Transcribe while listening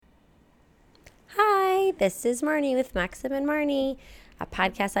This is Marnie with Maxim and Marnie, a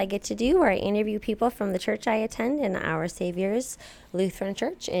podcast I get to do where I interview people from the church I attend in Our Savior's Lutheran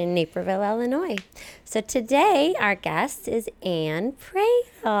Church in Naperville, Illinois. So today, our guest is Ann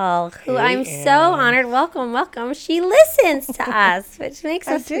Pradel, who I'm so honored. Welcome. She listens to us, which makes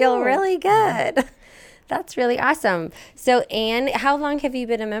us feel really good. That's really awesome. So, Ann, how long have you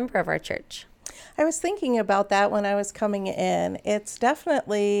been a member of our church? I was thinking about that when I was coming in. It's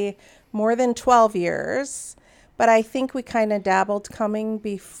definitely more than 12 years, but I think we kind of dabbled coming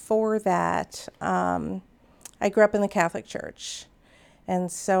before that. I grew up in the Catholic Church,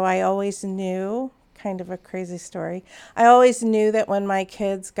 and so I always knew, kind of a crazy story, I always knew that when my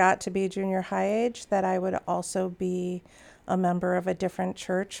kids got to be junior high age that I would also be a member of a different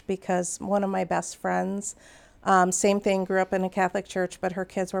church, because one of my best friends, same thing, grew up in a Catholic church, but her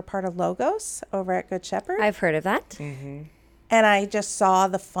kids were part of Logos over at Good Shepherd. I've heard of that. Mm-hmm. And I just saw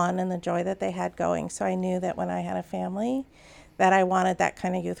the fun and the joy that they had going. So I knew that when I had a family, that I wanted that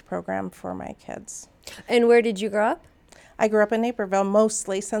kind of youth program for my kids. And where did you grow up? I grew up in Naperville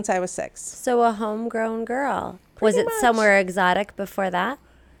mostly since I was 6. So a homegrown girl. Pretty Was it much. somewhere exotic before that?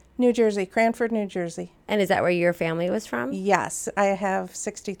 New Jersey, Cranford, New Jersey. And is that where your family was from? Yes, I have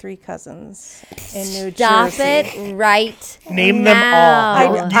 63 cousins in New Stop Jersey. it right Name now.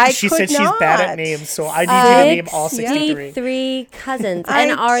 them all. I She could said she's bad not. at names, so I need you to name all 63. 63 cousins. I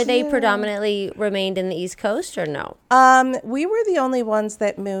And are they do. predominantly remained in the East Coast or no? We were the only ones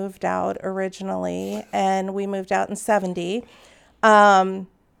that moved out originally, and we moved out in 70.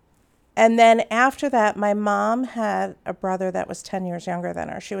 And then after that, my mom had a brother that was 10 years younger than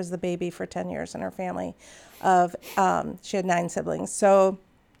her. She was the baby for 10 years in her family of, she had 9 siblings. So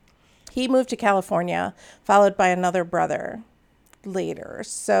he moved to California, followed by another brother later.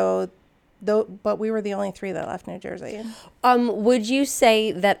 So, but we were the only 3 that left New Jersey. Would you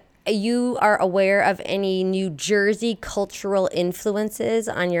say that you are aware of any New Jersey cultural influences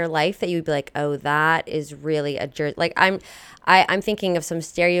on your life that you'd be like, oh, that is really a Jersey? Like I'm thinking of some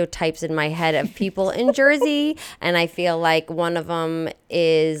stereotypes in my head of people in Jersey, and I feel like one of them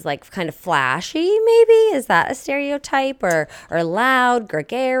is like kind of flashy. Maybe is that a stereotype, or loud,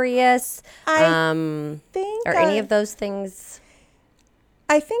 gregarious, I think or any of those things?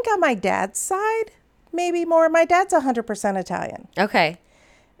 I think on my dad's side, maybe more. My dad's 100% Italian. Okay.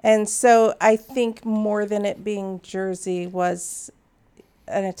 And so I think more than it being Jersey was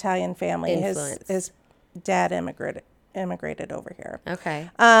an Italian family. Influence. His dad immigrated over here. Okay.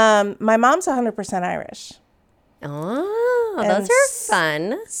 My mom's 100% Irish. Oh, And those are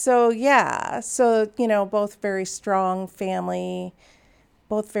fun. So, yeah. So, both very strong family,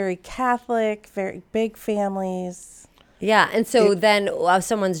 both very Catholic, very big families. Yeah. And so then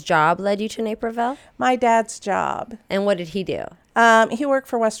someone's job led you to Naperville? My dad's job. And what did he do? He worked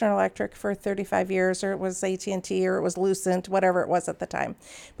for Western Electric for 35 years, or it was AT&T, or it was Lucent, whatever it was at the time.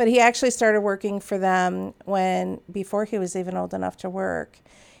 But he actually started working for them before he was even old enough to work.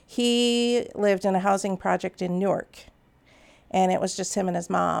 He lived in a housing project in Newark, and it was just him and his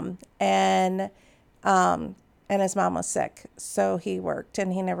mom. And his mom was sick, so he worked,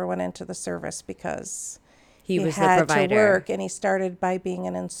 and he never went into the service because He was the had provider. to work, and he started by being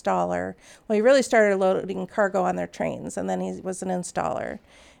an installer. Well, he really started loading cargo on their trains, and then he was an installer.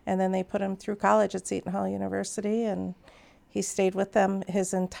 And then they put him through college at Seton Hall University, and he stayed with them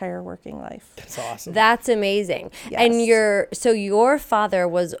his entire working life. That's awesome. That's amazing. Yes. And your father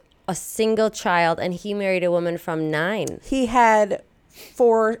was a single child, and he married a woman from 9. He had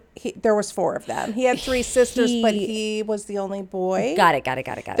 4, there was 4 of them. He had 3 sisters, but he was the only boy. Got it.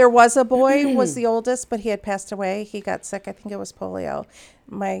 There was a boy, was the oldest, but he had passed away. He got sick. I think it was polio.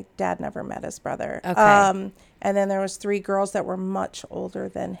 My dad never met his brother. Okay. And then there was 3 girls that were much older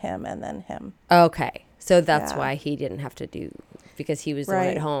than him, and then him. Okay. So that's Yeah. why he didn't have to do, because he was the one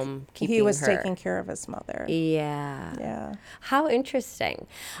at home keeping He was her. taking care of his mother. Yeah. Yeah. How interesting.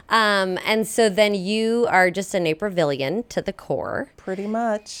 And so then you are just a Napervillian to the core. Pretty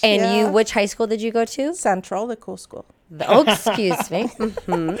much. And yeah. which high school did you go to? Central, the cool school. Oh, excuse me.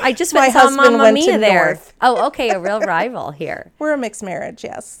 I just My went saw husband Mamma went Mia to there. North. Oh, okay, a real rival here. We're a mixed marriage,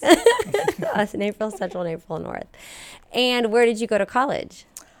 yes. Naperville Central, Naperville North. And where did you go to college?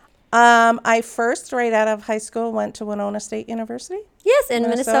 I first, right out of high school, went to Winona State University. Yes, in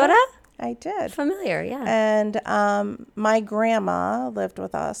Minnesota. I did. Familiar, yeah. And my grandma lived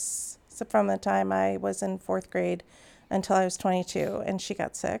with us from the time I was in 4th grade until I was 22, and she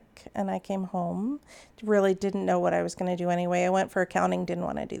got sick, and I came home. Really didn't know what I was going to do anyway. I went for accounting, didn't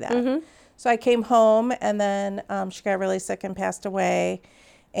want to do that. So I came home, and then she got really sick and passed away,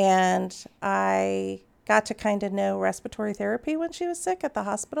 and I got to kind of know respiratory therapy when she was sick at the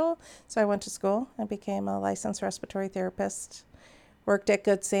hospital. So I went to school and became a licensed respiratory therapist. Worked at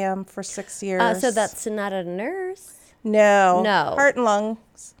Good Sam for 6 years. So that's not a nurse? No. No. Heart and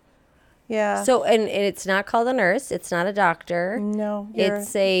lungs. Yeah. So, and it's not called a nurse. It's not a doctor. No.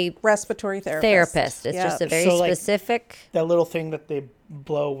 It's a respiratory therapist. It's Yeah. just a very So, like, specific. That little thing that they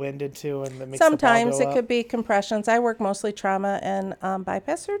blow wind into and that makes Sometimes the it ball go could up. be compressions. I work mostly trauma and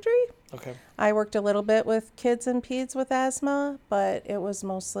bypass surgery. Okay. I worked a little bit with kids and peds with asthma, but it was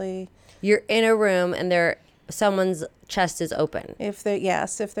mostly You're in a room and someone's chest is open. if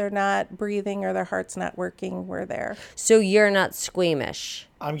they're not breathing or their heart's not working, we're there. So you're not squeamish.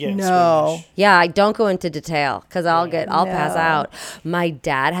 I'm getting No. squeamish. Yeah, I don't go into detail because I'll pass No. out. My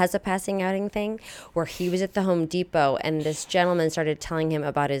dad has a passing outing thing where he was at the Home Depot and this gentleman started telling him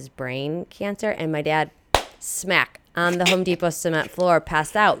about his brain cancer, and my dad smack on the Home Depot cement floor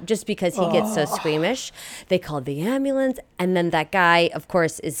passed out just because he gets so squeamish. They called the ambulance, and then that guy, of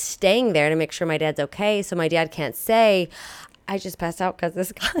course, is staying there to make sure my dad's okay. So my dad can't say, I just passed out because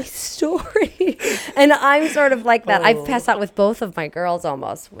this guy's story. And I'm sort of like that. I've passed out with both of my girls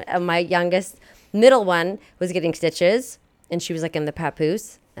almost. My youngest, middle one, was getting stitches, and she was like in the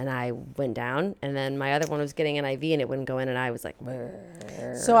papoose, and I went down. And then my other one was getting an IV, and it wouldn't go in, and I was like,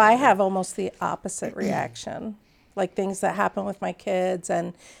 "Brr." So I have almost the opposite reaction, like things that happen with my kids,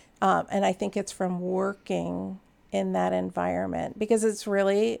 and I think it's from working in that environment because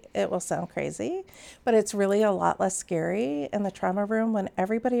it will sound crazy, but it's really a lot less scary in the trauma room when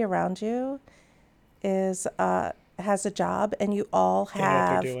everybody around you has a job and you all They know what they're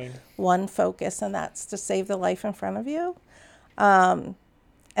have doing. one focus, and that's to save the life in front of you.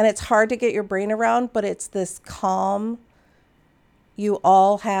 And it's hard to get your brain around, but it's this calm. You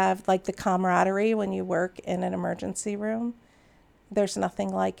all have like the camaraderie when you work in an emergency room. There's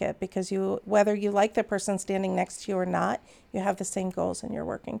nothing like it because whether you like the person standing next to you or not, you have the same goals and you're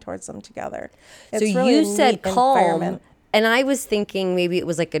working towards them together. So It's really you a said neat calm, environment. and I was thinking maybe it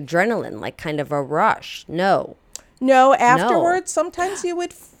was like adrenaline, like kind of a rush. No. No, afterwards, sometimes you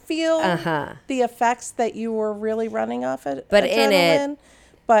would feel Uh-huh. the effects that you were really running off at But in it- adrenaline.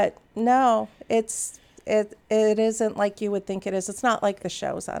 But no, it isn't like you would think it is. It's not like the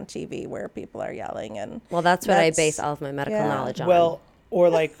shows on TV where people are yelling and. Well, that's what I base all of my medical yeah. knowledge on. Well, or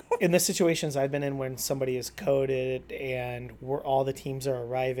like in the situations I've been in when somebody is coded and all the teams are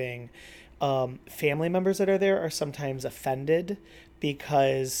arriving, family members that are there are sometimes offended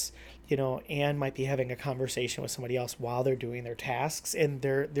because, Anne might be having a conversation with somebody else while they're doing their tasks, and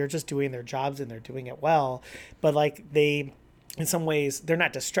they're just doing their jobs and they're doing it well, but like in some ways, they're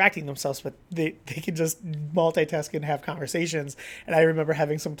not distracting themselves, but they can just multitask and have conversations. And I remember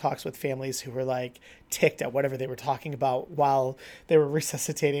having some talks with families who were like ticked at whatever they were talking about while they were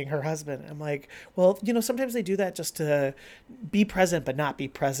resuscitating her husband. I'm like, well, sometimes they do that just to be present, but not be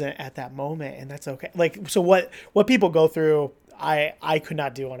present at that moment. And that's okay. Like, so what people go through, I could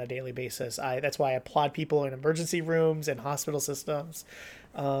not do on a daily basis. That's why I applaud people in emergency rooms and hospital systems.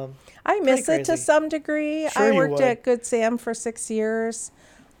 I miss it to crazy. some degree. Sure I you worked would. at Good Sam for 6 years.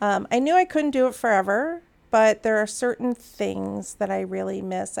 I knew I couldn't do it forever, but there are certain things that I really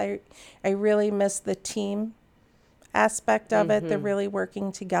miss. I really miss the team aspect of it, the really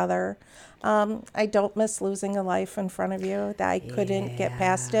working together. I don't miss losing a life in front of you. That I couldn't get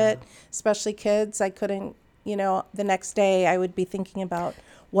past it, especially kids. I couldn't, the next day I would be thinking about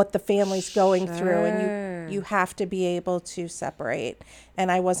what the family's going through, and you have to be able to separate.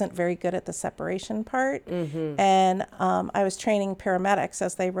 And I wasn't very good at the separation part. And I was training paramedics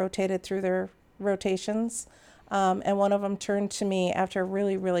as they rotated through their rotations. And one of them turned to me after a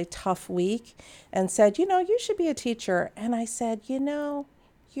really, really tough week and said, you should be a teacher. And I said, you're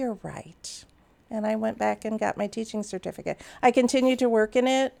right. And I went back and got my teaching certificate. I continued to work in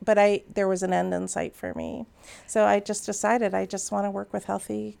it, but there was an end in sight for me. So I just decided I just want to work with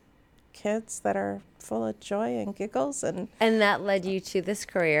healthy kids that are full of joy and giggles. And that led you to this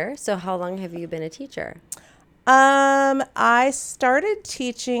career. So how long have you been a teacher? I started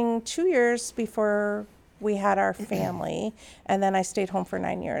teaching 2 years before we had our family, and then I stayed home for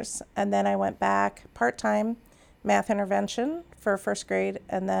 9 years. And then I went back part-time math intervention for first grade,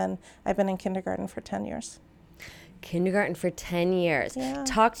 and then I've been in kindergarten for 10 years. Kindergarten for 10 years. Yeah.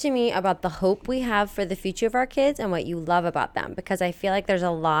 Talk to me about the hope we have for the future of our kids and what you love about them, because I feel like there's a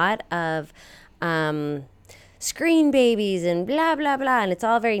lot of screen babies and blah, blah, blah. And it's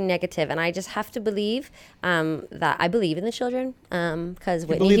all very negative. And I just have to believe that I believe in the children because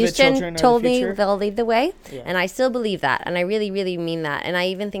Whitney believe that Houston children are the told me future? they'll lead the way. Yeah. And I still believe that. And I really, really mean that. And I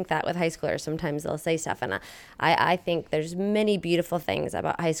even think that with high schoolers, sometimes they'll say stuff. And I think there's many beautiful things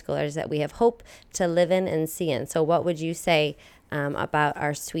about high schoolers that we have hope to live in and see in. So what would you say about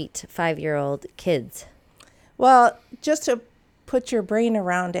our sweet 5-year-old kids? Well, just to put your brain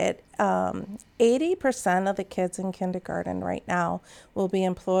around it, 80% of the kids in kindergarten right now will be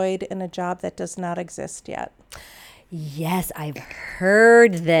employed in a job that does not exist yet. Yes, I've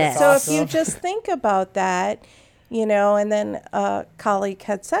heard this. So Awesome. if you just think about that, you know, and then a colleague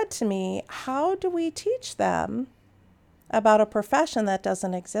had said to me, how do we teach them about a profession that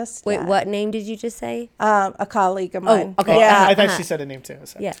doesn't exist Wait, yet? what name did you just say? A colleague of mine. okay. Yeah. I thought she said a name too.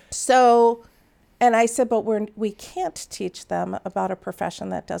 So. Yeah. So, and I said, but we can't teach them about a profession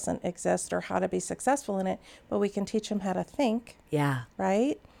that doesn't exist or how to be successful in it, but we can teach them how to think, Yeah.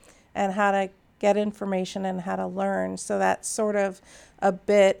 right? And how to get information and how to learn. So that's sort of a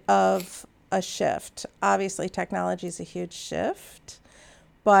bit of a shift. Obviously, technology is a huge shift,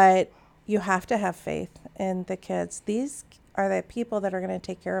 but you have to have faith in the kids. These are the people that are going to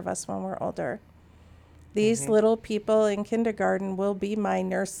take care of us when we're older. These little people in kindergarten will be my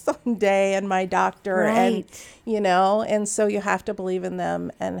nurse someday and my doctor. And, Right. you know, and so you have to believe in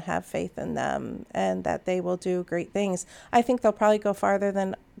them and have faith in them and that they will do great things. I think they'll probably go farther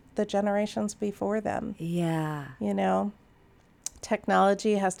than the generations before them. Yeah. You know,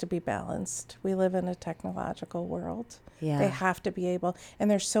 technology has to be balanced. We live in a technological world. Yeah. They have to be able,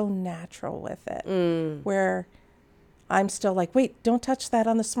 and they're so natural with it, where I'm still like, wait, don't touch that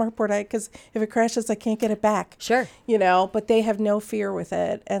on the smartboard, because if it crashes, I can't get it back. Sure. You know, but they have no fear with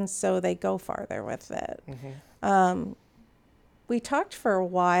it, and so they go farther with it. We talked for a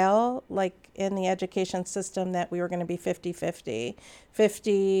while, like in the education system, that we were going to be 50-50.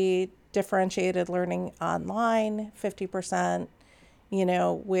 50 differentiated learning online, 50%, you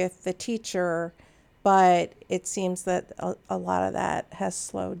know, with the teacher. But it seems that a lot of that has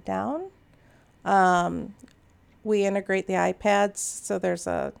slowed down. We integrate the iPads, so there's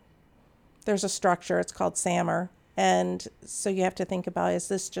a structure. It's called SAMR, and so you have to think about: is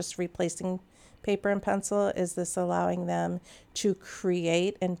this just replacing paper and pencil? Is this allowing them to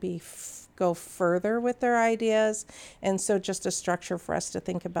create and go further with their ideas? And so, just a structure for us to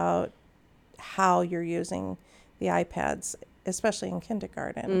think about how you're using the iPads, especially in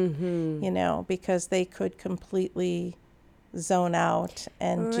kindergarten. You know, because they could completely zone out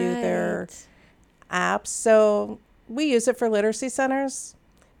and do their apps. So we use it for literacy centers.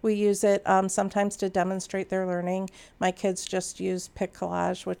 We use it sometimes to demonstrate their learning. My kids just used Pic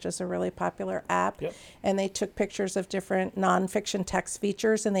Collage, which is a really popular app. Yep. And they took pictures of different nonfiction text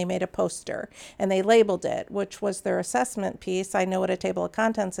features and they made a poster. And they labeled it, which was their assessment piece. I know what a table of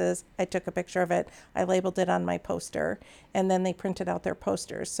contents is. I took a picture of it. I labeled it on my poster. And then they printed out their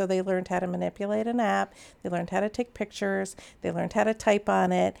posters. So they learned how to manipulate an app. They learned how to take pictures. They learned how to type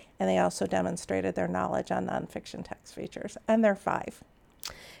on it. And they also demonstrated their knowledge on nonfiction text features. And they're 5.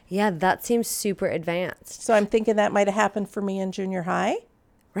 Yeah, that seems super advanced. So I'm thinking that might have happened for me in junior high.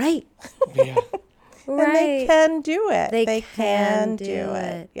 Right. Yeah. And they can do it. They can do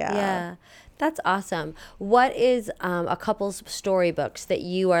it. Yeah. That's awesome. What is a couple's storybooks that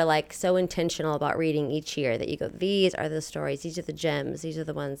you are like so intentional about reading each year that you go, these are the stories, these are the gems, these are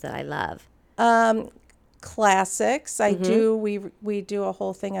the ones that I love? Classics. I do. We do a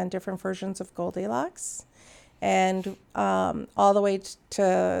whole thing on different versions of Goldilocks. And all the way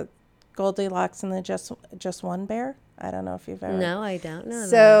to Goldilocks and the Just One Bear. I don't know if you've ever. No, I don't know.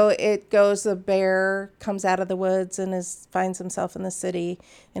 So it goes, the bear comes out of the woods and finds himself in the city,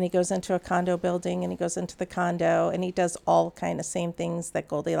 and he goes into a condo building, and he goes into the condo, and he does all kind of same things that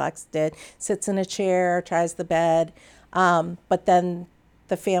Goldilocks did. Sits in a chair, tries the bed, but then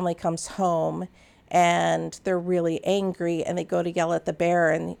the family comes home, and they're really angry, and they go to yell at the bear,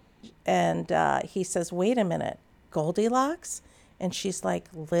 and he says, wait a minute, Goldilocks? And she's like,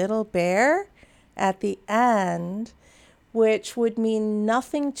 little bear? At the end, which would mean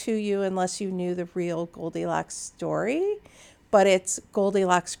nothing to you unless you knew the real Goldilocks story. But it's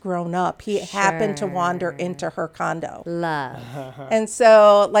Goldilocks grown up. He happened to wander into her condo. Love. And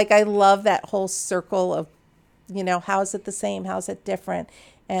so, like, I love that whole circle of, you know, how is it the same? How is it different?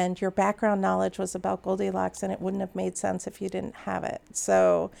 And your background knowledge was about Goldilocks, and it wouldn't have made sense if you didn't have it.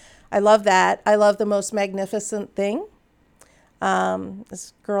 So I love that. I love The Most Magnificent Thing.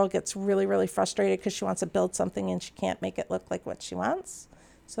 This girl gets really, really frustrated because she wants to build something and she can't make it look like what she wants.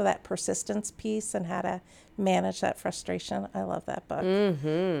 So that persistence piece and how to manage that frustration. I love that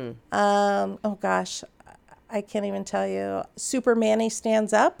book. Oh gosh, I can't even tell you. Super Manny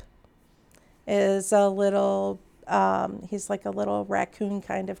Stands Up is a little, he's like a little raccoon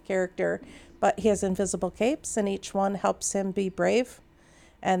kind of character, but he has invisible capes, and each one helps him be brave.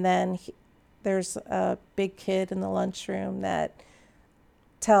 And then there's a big kid in the lunchroom that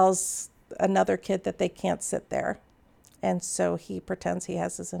tells another kid that they can't sit there. And so he pretends he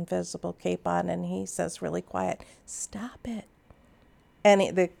has his invisible cape on, and he says really quiet, "Stop it." And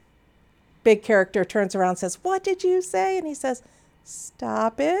the big character turns around and says, "What did you say?" And he says,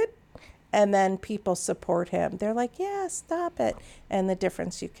 "Stop it." And then people support him. They're like, "Yeah, stop it." And the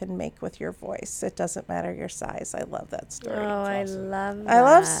difference you can make with your voice. It doesn't matter your size. I love that story. Oh, I awesome. love that. I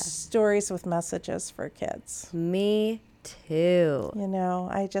love stories with messages for kids. Me too. You know,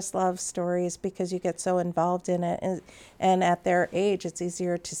 I just love stories because you get so involved in it. And at their age, it's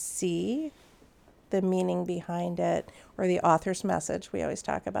easier to see the meaning behind it, or the author's message we always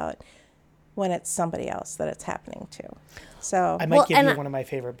talk about, when it's somebody else that it's happening to. So I might Well, give and you one of my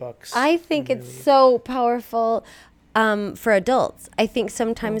favorite books. I think it's so powerful for adults. I think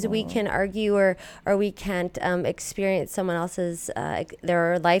sometimes we can argue or we can't experience someone else's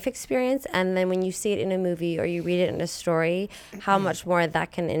their life experience, and then when you see it in a movie or you read it in a story, how much more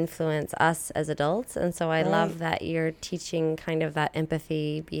that can influence us as adults. And so I love that you're teaching kind of that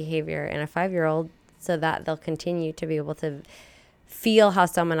empathy behavior in a 5-year-old, so that they'll continue to be able to feel how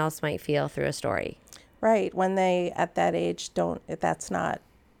someone else might feel through a story. right, when they at that age don't, that's not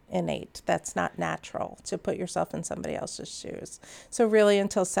innate, that's not natural to put yourself in somebody else's shoes. So really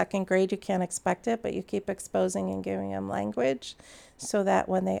until 2nd grade you can't expect it, but you keep exposing and giving them language so that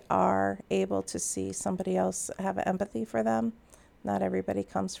when they are able to see somebody else have empathy for them, not everybody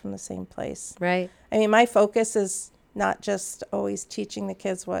comes from the same place. Right. I mean, my focus is not just always teaching the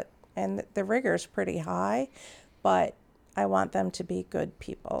kids and the rigor is pretty high, but I want them to be good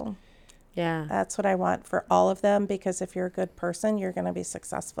people. Yeah. That's what I want for all of them, because if you're a good person, you're going to be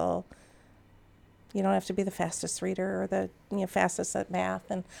successful. You don't have to be the fastest reader or the fastest at math.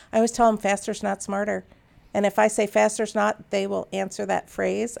 And I always tell them faster's not smarter. And if I say faster's not, they will answer that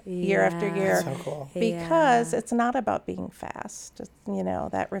phrase year after Yeah. year. So cool. Because Yeah. it's not about being fast. It's,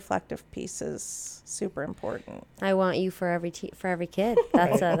 that reflective piece is super important. I want you for every kid.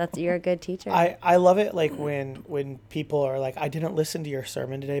 That's you're a good teacher. I love it, like when people are like, "I didn't listen to your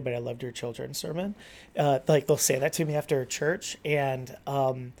sermon today, but I loved your children's sermon." Like they'll say that to me after church, and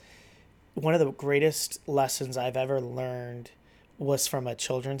one of the greatest lessons I've ever learned was from a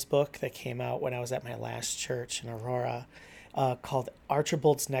children's book that came out when I was at my last church in Aurora, called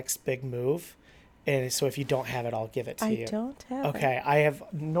Archibald's Next Big Move. And so if you don't have it, I'll give it to you. I don't have it. Okay, I have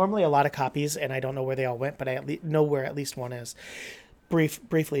normally a lot of copies, and I don't know where they all went, but I know where at least one is.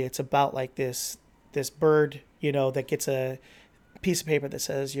 Briefly, it's about like this bird, that gets a piece of paper that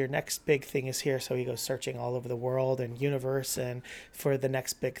says your next big thing is here. So he goes searching all over the world and universe and for the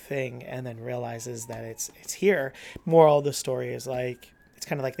next big thing, and then realizes that it's here. Moral of the story is like, it's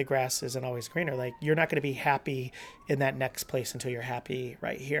kind of like the grass isn't always greener. Like, you're not going to be happy in that next place until you're happy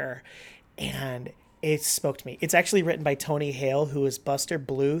right here. And it spoke to me. It's actually written by Tony Hale, who is Buster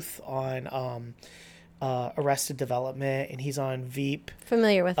Bluth on Arrested Development, and he's on Veep.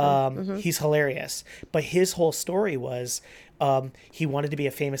 Familiar with him. He's hilarious. But his whole story was he wanted to be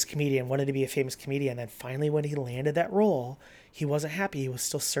a famous comedian. Then finally, when he landed that role, he wasn't happy. He was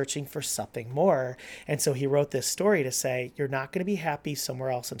still searching for something more. And so he wrote this story to say, you're not going to be happy somewhere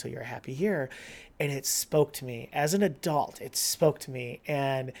else until you're happy here. And it spoke to me. As an adult, it spoke to me.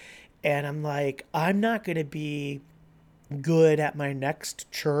 And I'm like, I'm not going to be good at my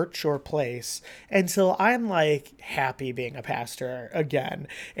next church or place until I'm like happy being a pastor again,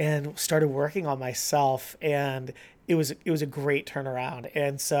 and started working on myself. And it was a great turnaround.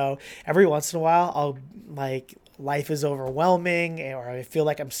 And so every once in a while, I'll like, life is overwhelming or I feel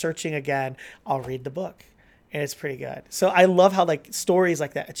like I'm searching again, I'll read the book. And it's pretty good. So I love how like stories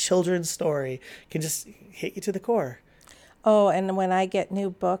like that, a children's story, can just hit you to the core. Oh, and when I get new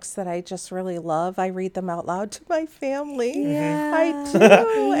books that I just really love, I read them out loud to my family. Yeah. I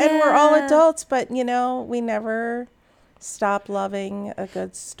do. And we're all adults, but we never stop loving a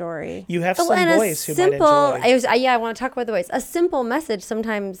good story. You have Oh, some and boys who might enjoy. I want to talk about the voice. A simple message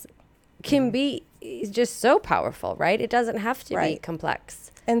sometimes can be just so powerful, right? It doesn't have to be Right. complex.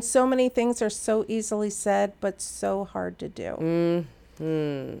 And so many things are so easily said, but so hard to do.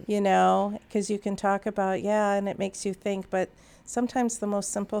 Because you can talk about, and it makes you think, but sometimes the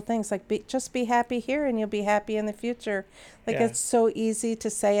most simple things, like just be happy here and you'll be happy in the future. Like, Yeah. it's so easy to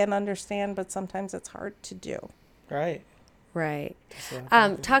say and understand, but sometimes it's hard to do. Right. Right.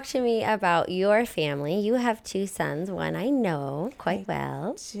 So, Talk to me about your family. You have 2 sons, one I know quite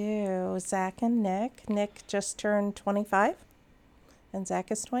well. Do Zach and Nick. Nick just turned 25, and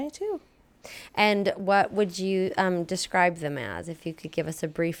Zach is 22. And what would you describe them as, if you could give us a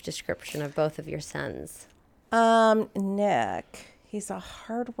brief description of both of your sons? Nick, he's a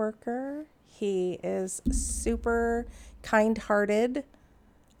hard worker. He is super kind-hearted,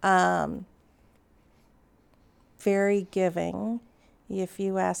 very giving. If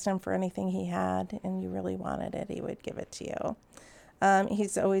you asked him for anything he had and you really wanted it, he would give it to you.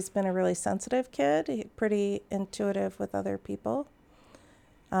 He's always been a really sensitive kid, pretty intuitive with other people.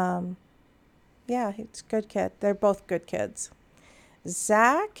 Yeah, he's a good kid. They're both good kids.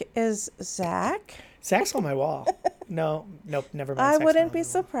 Zach is Zach. Zach's on my wall. Nope, never mind. I Zach's wouldn't not be on my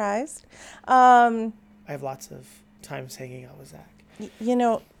wall. surprised. I have lots of times hanging out with Zach. You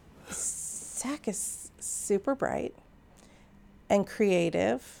know, Zach is super bright and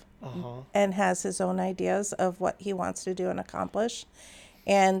creative and has his own ideas of what he wants to do and accomplish.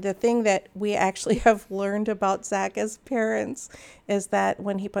 And the thing that we actually have learned about Zach as parents is that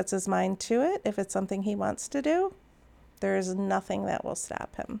when he puts his mind to it, if it's something he wants to do, there is nothing that will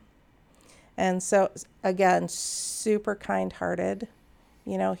stop him. And so, again, super kind-hearted.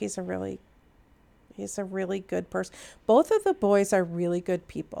 You know, he's a really good person. Both of the boys are really good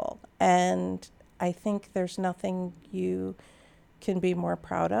people. And I think there's nothing you can be more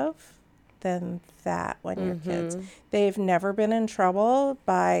proud of than that when you're kids. They've never been in trouble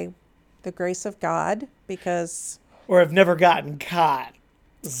by the grace of God because... Or have never gotten caught,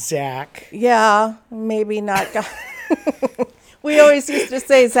 Zach. Yeah, maybe not God. We always used to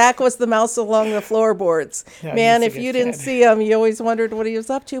say Zach was the mouse along the floorboards. Yeah, Man, he's a if good you didn't kid. see him, you always wondered what he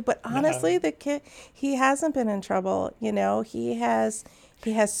was up to. But honestly, the kid, he hasn't been in trouble. You know, he has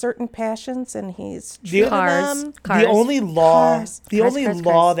certain passions and he's true to them. The only law, Cars.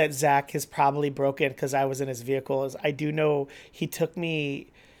 law that Zach has probably broken, because I was in his vehicle, is I do know he took me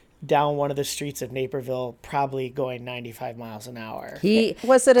down one of the streets of Naperville, probably going 95 miles an hour.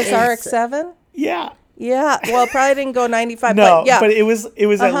 Was it his RX-7? Yeah. Yeah. Well, probably didn't go 95. No, but yeah. but it was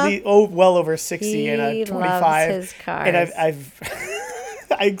at least well over 60 He and a 25. loves his cars. And I've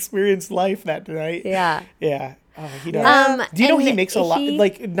I experienced life that night. Yeah. Yeah. Oh, he does. Do you know and he makes a lot, he-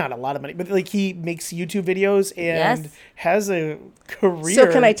 like not a lot of money, but like he makes YouTube videos and Yes. has a career.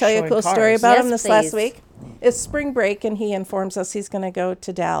 So can I tell you a showing cool story cars. about Yes, him this please. last week? It's spring break, and he informs us he's going to go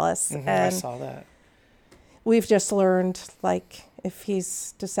to Dallas. I And saw that. we've just learned, like, if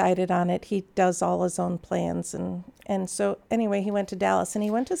he's decided on it, he does all his own plans. And so, anyway, he went to Dallas, and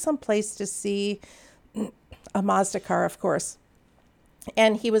he went to some place to see a Mazda car, of course.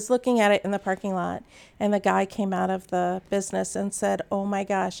 And he was looking at it in the parking lot, and the guy came out of the business and said, "Oh, my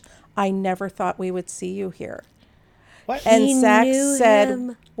gosh, I never thought we would see you here." What? And He Zach knew said,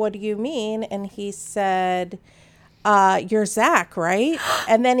 him. "What do you mean?" And he said, "You're Zach, right?"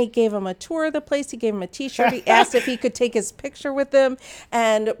 And then he gave him a tour of the place. He gave him a T-shirt. He asked if he could take his picture with them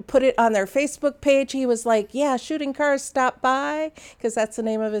and put it on their Facebook page. He was like, "Yeah, Shooting Cars, stop by," because that's the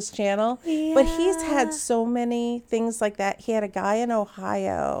name of his channel. But he's had so many things like that. He had a guy in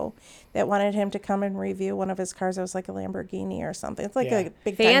Ohio that wanted him to come and review one of his cars. It was like a Lamborghini or something. It's like Yeah. a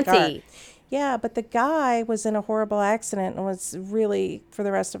big time car. Fancy. Yeah, but the guy was in a horrible accident and was really, for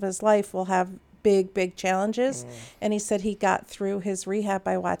the rest of his life, will have big challenges. And he said he got through his rehab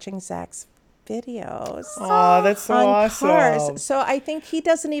by watching Zach's videos Oh, that's so on awesome. cars. So I think he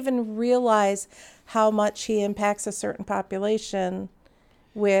doesn't even realize how much he impacts a certain population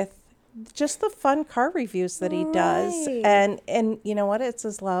with just the fun car reviews that he does. Right. And you know what? It's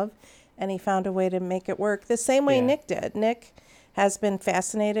his love. And he found a way to make it work the same way Yeah. Nick did. Nick has been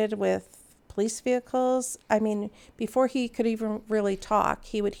fascinated with police vehicles. I mean, before he could even really talk,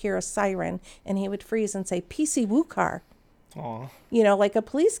 he would hear a siren and he would freeze and say, "PC Woo car." Aw. You know, like a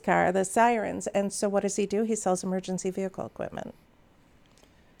police car, the sirens. And so what does he do? He sells emergency vehicle equipment.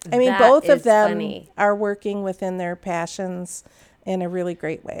 I mean, That both of is them funny. are working within their passions in a really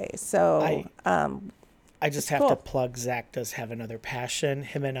great way. So, I just have cool. to plug Zach does have another passion.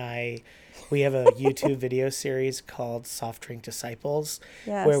 Him and I, we have a YouTube video series called Soft Drink Disciples,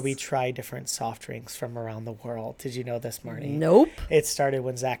 Yes. where we try different soft drinks from around the world. Did you know this, Marnie? Nope. It started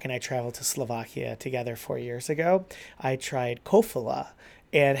when Zach and I traveled to Slovakia together 4 years ago. I tried Kofala,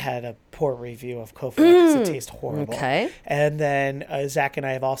 and had a poor review of Kofoed because it tastes horrible. Okay. And then Zach and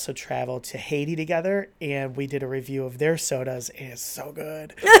I have also traveled to Haiti together, and we did a review of their sodas, and it's so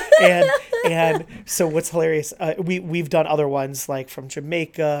good. and so what's hilarious, we've done other ones like from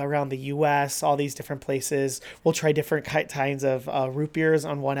Jamaica, around the U.S., all these different places. We'll try different kinds of root beers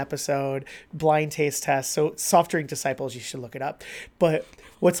on one episode, blind taste tests. So Soft Drink Disciples, you should look it up. But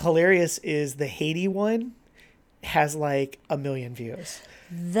what's hilarious is the Haiti one has like 1 million views.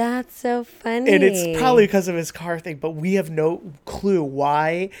 That's so funny. And it's probably because of his car thing, but we have no clue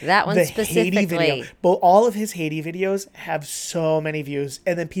why that one the specifically. Haiti video. But all of his Haiti videos have so many views,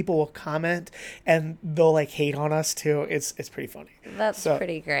 and then people will comment and they'll like hate on us too. It's pretty funny. That's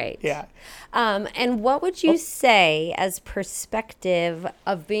pretty great. Yeah. And what would you say as perspective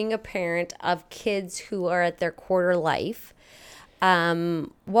of being a parent of kids who are at their quarter life?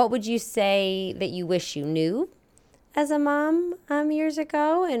 What would you say that you wish you knew as a mom years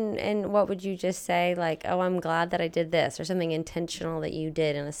ago, and what would you just say, like, oh, I'm glad that I did this, or something intentional that you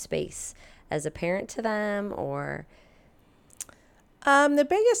did in a space as a parent to them? Or the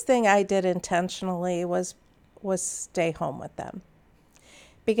biggest thing I did intentionally was stay home with them,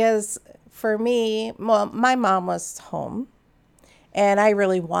 because for me, my mom was home and I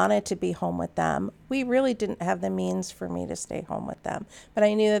really wanted to be home with them. We really didn't have the means for me to stay home with them, but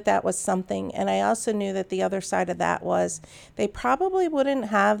I knew that that was something. And I also knew that the other side of that was they probably wouldn't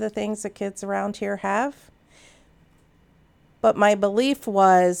have the things the kids around here have. But my belief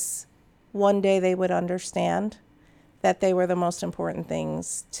was one day they would understand that they were the most important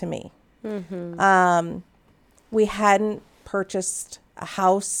things to me. Mm-hmm. We hadn't purchased a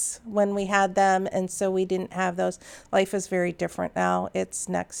house when we had them, and so we didn't have those. Life is very different now. It's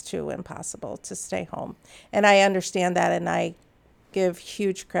next to impossible to stay home, and I understand that, and I give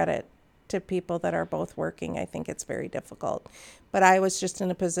huge credit to people that are both working. I think it's very difficult, but I was just in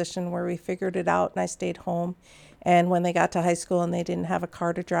a position where we figured it out, and I stayed home. And when they got to high school and they didn't have a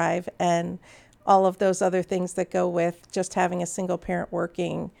car to drive and all of those other things that go with just having a single parent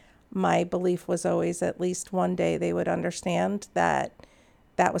working, my belief was always at least one day they would understand that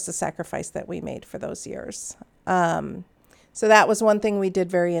that was the sacrifice that we made for those years. So that was one thing we did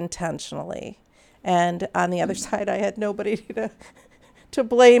very intentionally. And on the other side, I had nobody to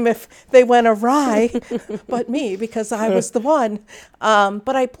blame if they went awry but me, because I was the one.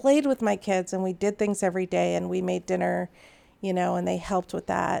 But I played with my kids and we did things every day and we made dinner, and they helped with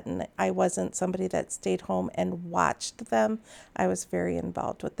that. And I wasn't somebody that stayed home and watched them. I was very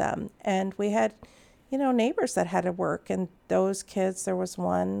involved with them. And we had, neighbors that had to work. And those kids, there was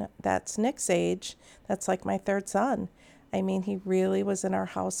one that's Nick's age, that's like my third son. I mean, he really was in our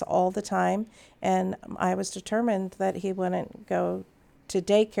house all the time. And I was determined that he wouldn't go to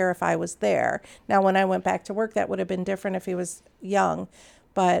daycare if I was there. Now, when I went back to work, that would have been different if he was young.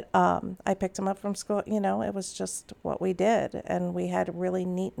 But I picked him up from school. It was just what we did. And we had a really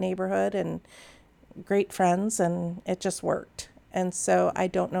neat neighborhood and great friends, and it just worked. And so I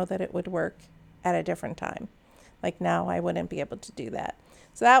don't know that it would work at a different time. Like now, I wouldn't be able to do that.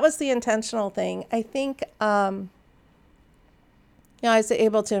 So that was the intentional thing. I think, I was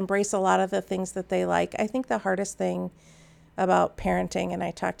able to embrace a lot of the things that they like. I think the hardest thing about parenting, and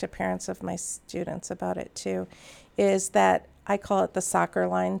I talk to parents of my students about it too, is that I call it the soccer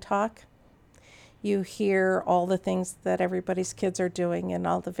line talk. You hear all the things that everybody's kids are doing and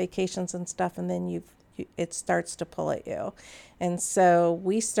all the vacations and stuff, and then it starts to pull at you. And so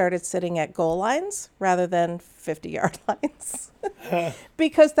we started sitting at goal lines rather than 50-yard lines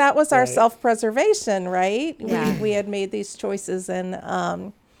because that was our self-preservation, right? Yeah. We had made these choices,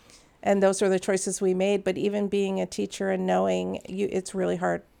 and those were the choices we made. But even being a teacher and knowing it's really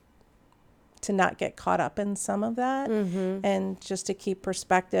hard to not get caught up in some of that, and just to keep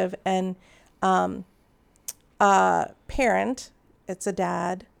perspective. And parent, it's a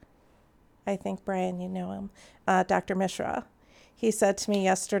dad. I think, Brian, you know him, Dr. Mishra. He said to me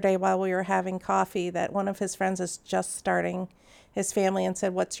yesterday while we were having coffee that one of his friends is just starting his family and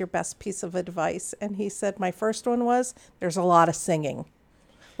said, "What's your best piece of advice?" And he said, my first one was, there's a lot of singing.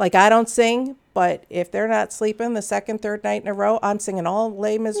 Like, I don't sing, but if they're not sleeping the second, third night in a row, I'm singing all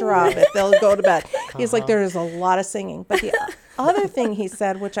Les Miserables if they'll go to bed. He's like, there is a lot of singing. But the other thing he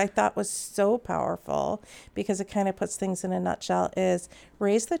said, which I thought was so powerful because it kind of puts things in a nutshell, is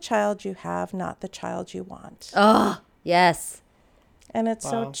raise the child you have, not the child you want. Oh, yes. And it's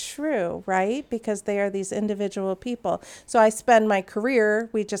so true, right? Because they are these individual people. So I spend my career,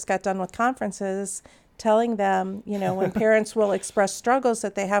 we just got done with conferences, telling them, when parents will express struggles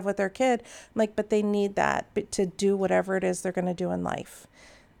that they have with their kid, I'm like, but they need that to do whatever it is they're going to do in life.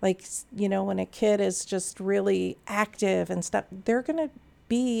 Like, when a kid is just really active and stuff, they're going to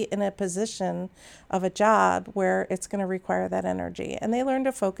be in a position of a job where it's going to require that energy. And they learn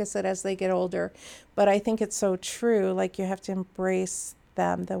to focus it as they get older. But I think it's so true. Like, you have to embrace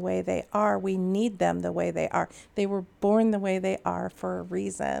them the way they are. We need them the way they are. They were born the way they are for a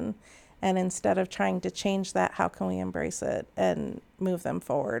reason. And instead of trying to change that, how can we embrace it and move them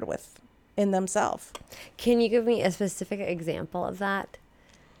forward in themselves? Can you give me a specific example of that?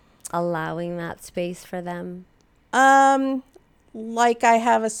 Allowing that space for them? Like, I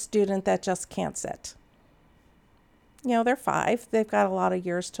have a student that just can't sit. They're 5. They've got a lot of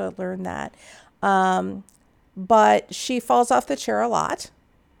years to learn that. But she falls off the chair a lot.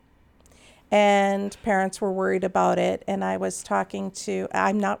 And parents were worried about it. And I was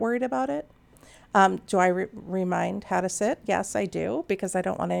I'm not worried about it. Do I remind how to sit? Yes, I do, because I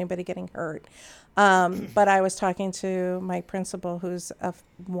don't want anybody getting hurt. But I was talking to my principal, who's a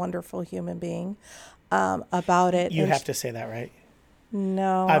wonderful human being, about it. You have to say that, right?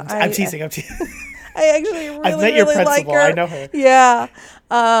 No. I'm teasing. I actually really, I've met your really like principal. her. I know her. Yeah.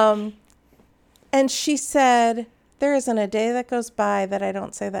 And she said, there isn't a day that goes by that I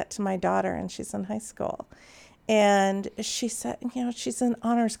don't say that to my daughter, and she's in high school. And she said, she's in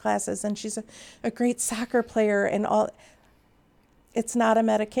honors classes, and she's a great soccer player and all. It's not a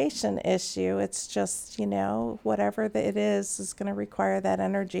medication issue. It's just, whatever it is going to require that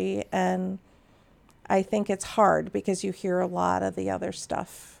energy. And I think it's hard because you hear a lot of the other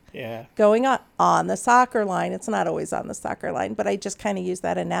stuff going on the soccer line. It's not always on the soccer line, but I just kind of use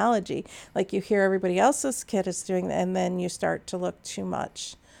that analogy. Like, you hear everybody else's kid is doing that, and then you start to look too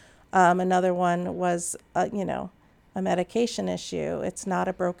much. Another one was, a medication issue. It's not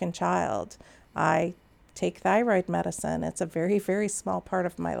a broken child. I take thyroid medicine. It's a very, very small part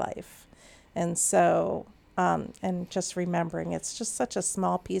of my life. And so, and just remembering it's just such a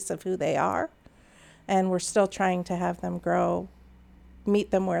small piece of who they are. And we're still trying to have them grow,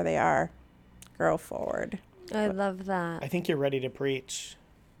 meet them where they are, grow forward. I love that. I think you're ready to preach.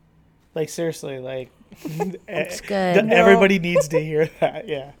 Like, seriously, like, it's good. Everybody needs to hear that.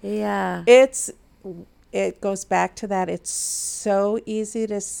 Yeah. Yeah. It goes back to that. It's so easy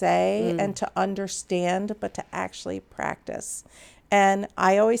to say and to understand, but to actually practice. And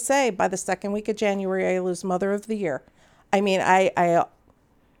I always say, by the second week of January, I lose Mother of the Year. I mean, I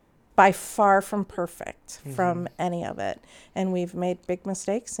by far from perfect from any of it. And we've made big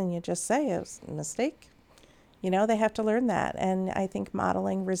mistakes, and you just say it was a mistake. They have to learn that. And I think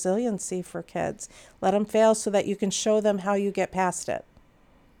modeling resiliency for kids, let them fail so that you can show them how you get past it.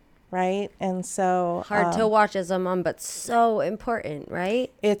 Right? And so hard to watch as a mom, but so important,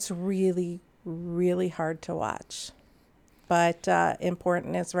 right? It's really, really hard to watch. But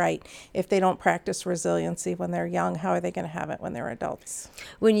important is right. If they don't practice resiliency when they're young, how are they going to have it when they're adults?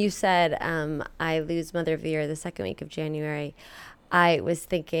 When you said, I lose Mother of the Year the second week of January, I was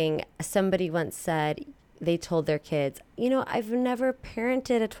thinking, somebody once said, they told their kids, I've never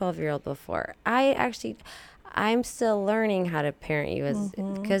parented a 12-year-old before. I'm still learning how to parent you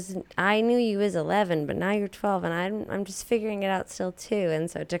because I knew you as 11, but now you're 12, and I'm just figuring it out still too. And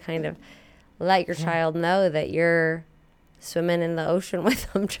so to kind of let your child know that you're swimming in the ocean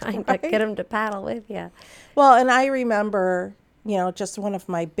with them, trying to get them to paddle with you. Well, and I remember, just one of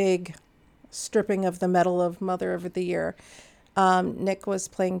my big stripping of the Medal of Mother of the Year. Nick was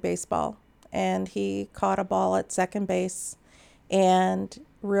playing baseball, and he caught a ball at second base and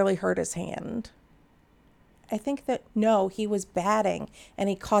really hurt his hand. I think he was batting, and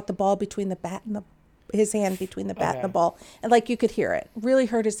he caught the ball between the bat and his hand between the bat and the ball. And like, you could hear it, really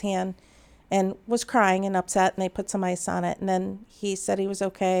hurt his hand, and was crying and upset, and they put some ice on it. And then he said he was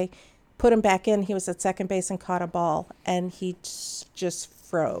okay, put him back in. He was at second base and caught a ball, and he just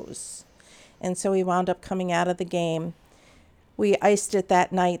froze. And so he wound up coming out of the game. We iced it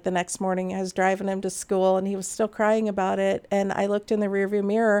that night. The next morning, I was driving him to school, and he was still crying about it. And I looked in the rearview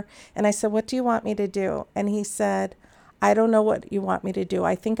mirror, and I said, "What do you want me to do?" And he said, "I don't know what you want me to do.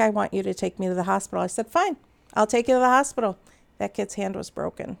 I think I want you to take me to the hospital." I said, "Fine, I'll take you to the hospital." That kid's hand was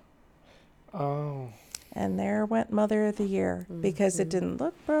broken. Oh. And there went Mother of the Year because it didn't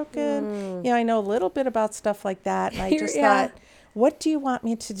look broken. I know a little bit about stuff like that. And I just thought, what do you want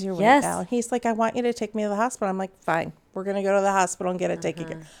me to do right now? And he's like, "I want you to take me to the hospital." I'm like, "Fine, we're going to go to the hospital and get it taken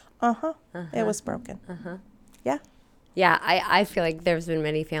care of." It was broken. Yeah. Yeah, I feel like there's been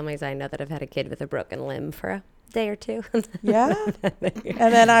many families I know that have had a kid with a broken limb for a day or two. Yeah.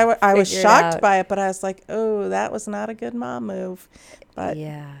 And then I was shocked by it, but I was like, oh, that was not a good mom move. But,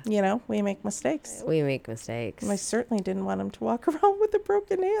 we make mistakes. We make mistakes. And I certainly didn't want him to walk around with a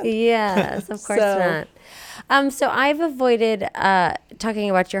broken hand. Yes, of course not. So I've avoided talking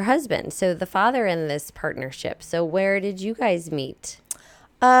about your husband. So the father in this partnership. So where did you guys meet?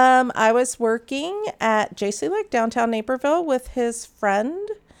 I was working at J.C. Lick downtown Naperville with his friend,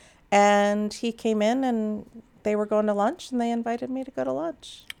 and he came in and they were going to lunch, and they invited me to go to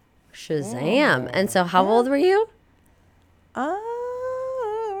lunch. Shazam. And so how old were you?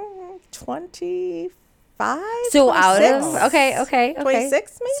 25. So 26? out of okay.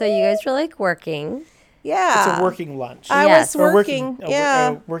 26 maybe? So you guys were like working. Yeah. It's a working lunch. I Yes. was Or working.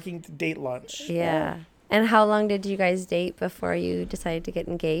 a working date lunch. Yeah. And how long did you guys date before you decided to get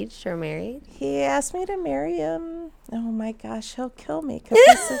engaged or married? He asked me to marry him. Oh my gosh, he'll kill me. 'Cause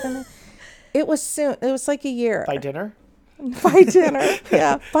it was soon. It was like a year. By dinner? By dinner.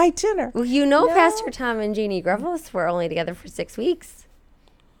 Yeah, by dinner. Well, you know, No. Pastor Tom and Jeannie Grevels were only together for 6 weeks.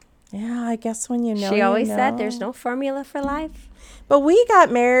 Yeah, I guess when you know. She you always said know. there's no formula for life. But we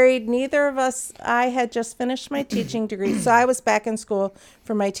got married. Neither of us, I had just finished my teaching degree. So I was back in school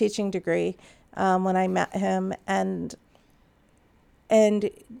for my teaching degree when I met him. And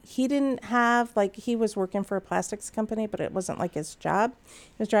he didn't have, like, he was working for a plastics company, but it wasn't like his job.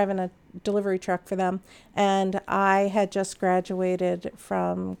 He was driving a delivery truck for them. And I had just graduated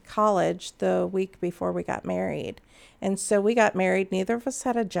from college the week before we got married. And so we got married. Neither of us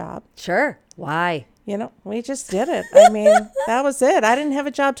had a job. Sure. Why? You know, we just did it. I mean, that was it. I didn't have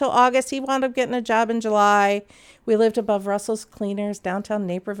a job till August. He wound up getting a job in July. We lived above Russell's Cleaners, downtown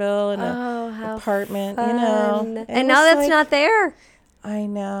Naperville, in an apartment, you know. And now that's not there. I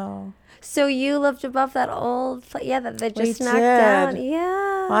know. So you lived above that old, that they We just knocked did. down.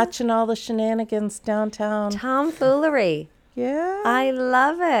 Yeah. Watching all the shenanigans downtown. Tomfoolery. Yeah. I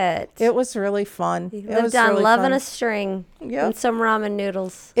love it. It was really fun. You It lived was on really Love fun. and a String Yep. and some ramen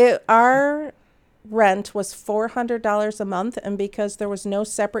noodles. Our rent was $400 a month, and because there was no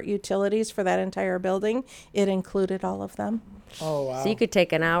separate utilities for that entire building, it included all of them. Oh, wow. So you could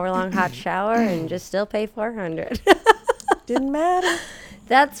take an hour-long hot shower and just still pay $400. Didn't matter.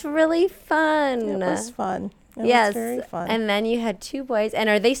 That's really fun. It was fun. It Yes. was very fun. And then you had 2 boys. And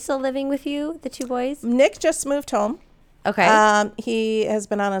are they still living with you, the 2 boys? Nick just moved home. Okay. He has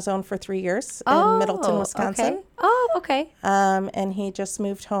been on his own for 3 years in Middleton, Wisconsin. Okay. Oh, okay. And he just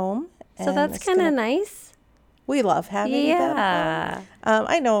moved home. So and that's it's kind of gonna- nice. We love having them. Yeah.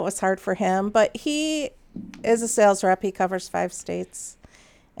 I know it was hard for him, but he is a sales rep. He covers 5 states.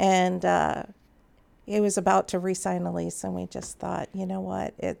 And he was about to re-sign a lease, and we just thought, you know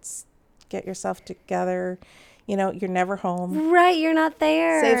what? It's get yourself together. You know, you're never home. Right. You're not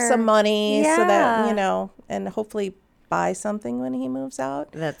there. Save some money so that, Yeah. you know, and hopefully buy something when he moves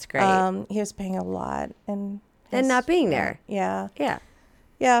out. That's great. He was paying a lot and not being there. Yeah. Yeah.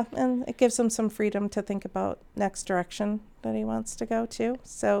 Yeah. And it gives him some freedom to think about next direction that he wants to go to.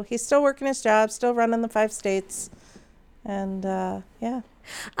 So he's still working his job, still running the 5 states. And yeah.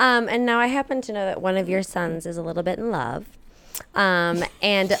 And now I happen to know that one of your sons is a little bit in love.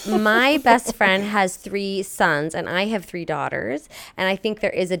 And my best friend has 3 sons and I have 3 daughters. And I think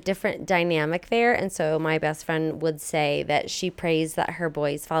there is a different dynamic there. And so my best friend would say that she prays that her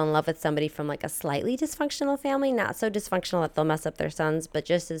boys fall in love with somebody from like a slightly dysfunctional family, not so dysfunctional that they'll mess up their sons, but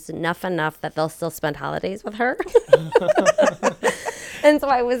just is enough that they'll still spend holidays with her. And so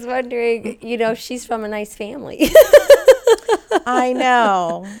I was wondering, you know, she's from a nice family. I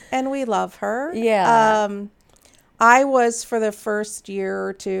know. And we love her. Yeah. I was for the first year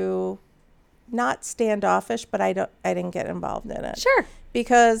or 2 not standoffish, but I didn't get involved in it. Sure.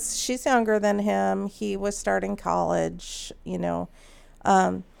 Because she's younger than him. He was starting college, you know.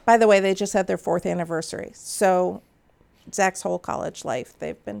 By the way, they just had their 4th anniversary. So Zach's whole college life,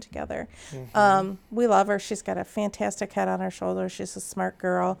 they've been together. Mm-hmm. We love her. She's got a fantastic head on her shoulders. She's a smart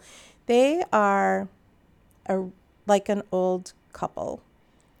girl. They are like an old couple.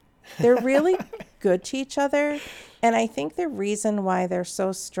 They're really good to each other. And I think the reason why they're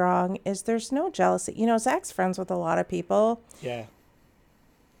so strong is there's no jealousy. You know, Zach's friends with a lot of people. Yeah.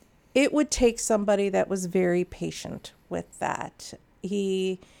 It would take somebody that was very patient with that.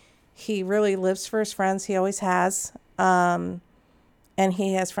 He really lives for his friends. He always has. And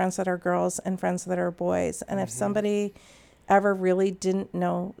he has friends that are girls and friends that are boys. And if somebody ever really didn't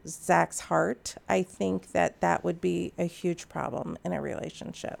know Zach's heart, I think that would be a huge problem in a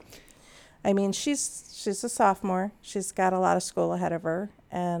relationship. I mean, she's a sophomore. She's got a lot of school ahead of her,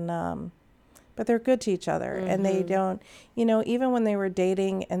 and but they're good to each other, and they don't, you know, even when they were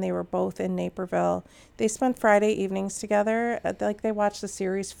dating and they were both in Naperville, they spent Friday evenings together. Like they watched the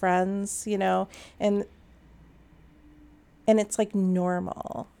series Friends, you know, and it's like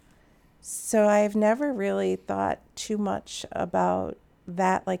normal. So I've never really thought too much about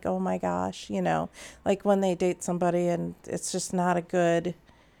that, like, oh my gosh, you know, like when they date somebody and it's just not a good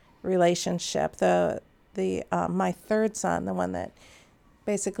relationship. The my 3rd son, the one that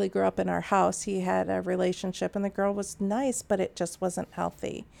basically grew up in our house. He had a relationship, and the girl was nice, but it just wasn't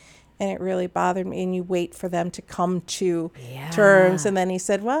healthy. And it really bothered me. And you wait for them to come to terms. And then he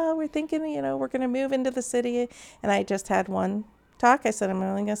said, well, we're thinking, we're going to move into the city. And I just had one talk. I said, I'm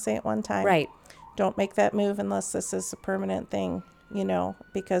only going to say it one time. Right. Don't make that move unless this is a permanent thing,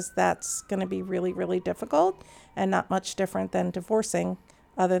 because that's going to be really, really difficult and not much different than divorcing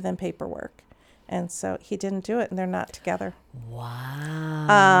other than paperwork. And so he didn't do it, and they're not together.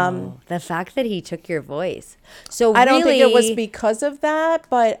 Wow. The fact that he took your voice. So I don't think it was because of that,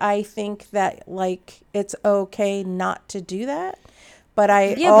 but I think that, it's okay not to do that. But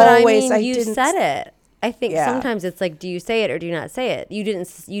I you said it. I think sometimes it's like, do you say it or do you not say it? You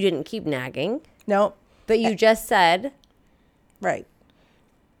didn't keep nagging. Nope. But you just said. Right.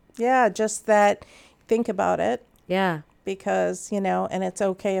 Yeah, just that, think about it. Yeah. Because, and it's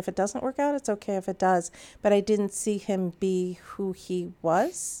okay if it doesn't work out. It's okay if it does. But I didn't see him be who he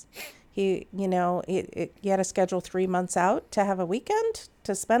was. He, he had to schedule 3 months out to have a weekend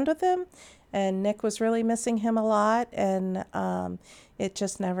to spend with him. And Nick was really missing him a lot. And she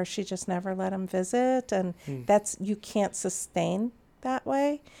just never let him visit. And you can't sustain that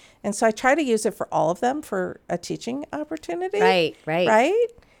way. And so I try to use it for all of them for a teaching opportunity. Right.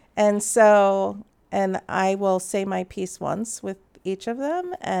 And so... And I will say my piece once with each of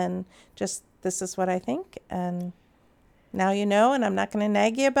them, and just, this is what I think. And now and I'm not going to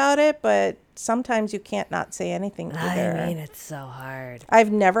nag you about it, but sometimes you can't not say anything either. I mean, it's so hard.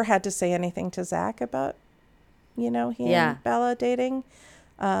 I've never had to say anything to Zach about, he and Bella dating.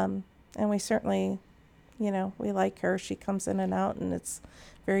 And we certainly, we like her. She comes in and out, and it's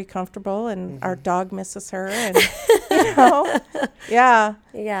very comfortable, and our dog misses her, and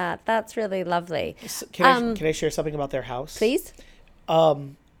yeah, that's really lovely. Can I share something about their house, please?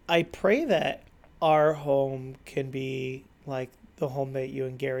 I pray that our home can be like the home that you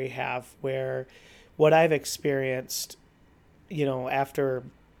and Gary have, where what I've experienced, after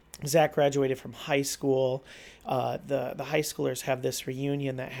Zach graduated from high school, the high schoolers have this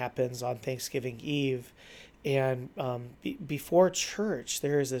reunion that happens on Thanksgiving Eve. And before church,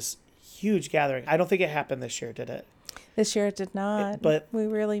 there is this huge gathering. I don't think it happened this year, did it? This year it did not. But we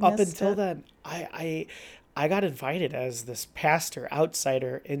really up missed until it. then, I got invited as this pastor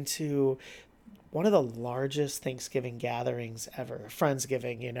outsider into one of the largest Thanksgiving gatherings ever,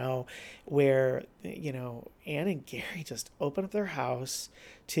 Friendsgiving, where, Ann and Gary just open up their house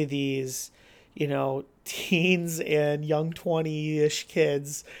to these, teens and young 20-ish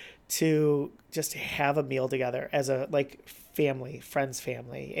kids to just have a meal together as a friends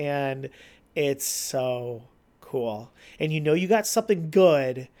family. And it's so cool. And you got something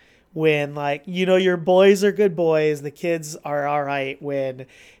good when your boys are good boys, the kids are all right, when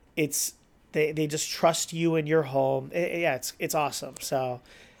it's they just trust you in your home. It's awesome. So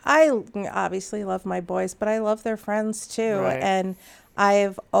I obviously love my boys, but I love their friends too. Right. And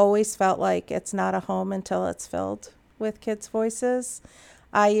I've always felt like it's not a home until it's filled with kids' voices.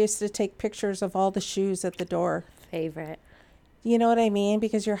 I used to take pictures of all the shoes at the door. Favorite. You know what I mean?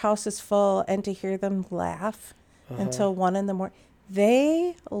 Because your house is full, and to hear them laugh until 1 a.m.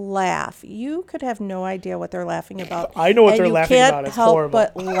 They laugh. You could have no idea what they're laughing about. I know what they're laughing about. It's horrible. You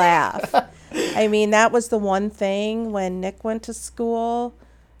can't help but laugh. I mean, that was the one thing when Nick went to school.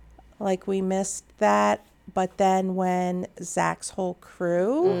 We missed that. But then when Zach's whole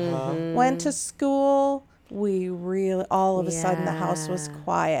crew went to school, we really, all of a sudden, the house was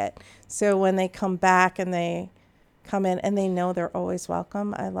quiet. So when they come back and they come in and they know they're always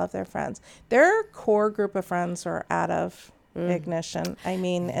welcome, I love their friends. Their core group of friends are out of Ignition,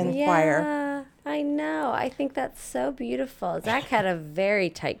 and choir. Yeah, I know. I think that's so beautiful. Zach had a very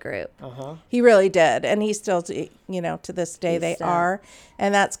tight group. He really did. And he still, to this day, are.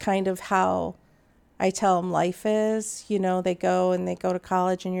 And that's kind of how I tell them life is. They go to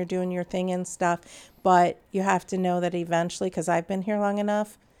college and you're doing your thing and stuff. But you have to know that eventually, because I've been here long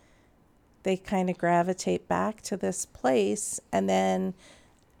enough, they kind of gravitate back to this place. And then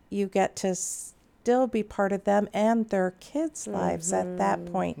you get to still be part of them and their kids' lives at that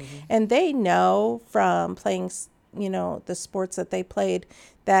point. And they know from playing, the sports that they played,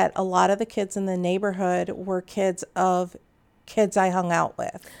 that a lot of the kids in the neighborhood were kids of kids I hung out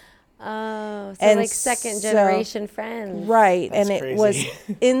with. Oh, so second generation friends. Right. That's and crazy. It was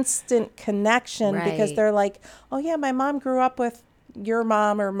instant connection because Right. they're like, oh yeah, my mom grew up with your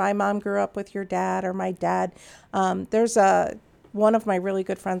mom, or my mom grew up with your dad, or my dad. There's one of my really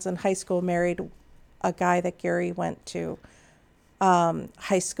good friends in high school married a guy that Gary went to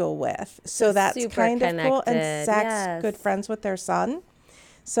high school with. So that's super kind of cool. And connected, Zach's yes. good friends with their son.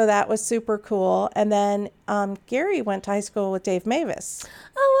 So that was super cool. And then Gary went to high school with Dave Mavis.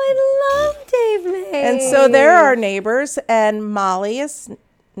 Oh, I love Dave Mays. And so they're our neighbors. And Molly is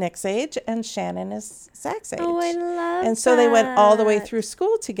Nick's age and Shannon is Zach's age. Oh, I love And so they went all the way that. through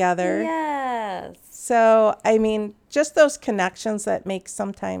school together. Yes. So, I mean, just those connections that make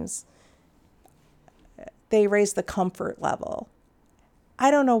sometimes they raise the comfort level. I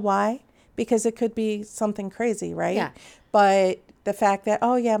don't know why, because it could be something crazy, right? Yeah. But the fact that,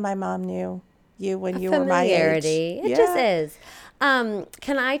 oh, yeah, my mom knew you when you were my age. Familiarity. It just is.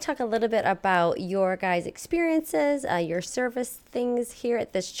 Can I talk a little bit about your guys' experiences, your service things here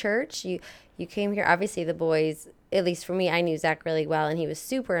at this church? You came here, obviously the boys, at least for me, I knew Zach really well, and he was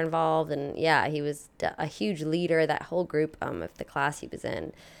super involved, and yeah, he was a huge leader, that whole group of the class he was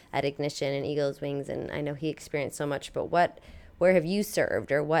in at Ignition and Eagles Wings, and I know he experienced so much, but where have you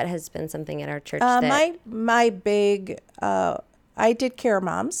served, or what has been something at our church that... My big, I did Care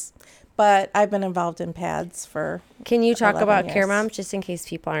Moms, but I've been involved in PADS for Can you talk 11 about years. Care Moms, just in case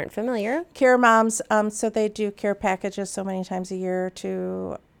people aren't familiar? Care Moms, so they do care packages so many times a year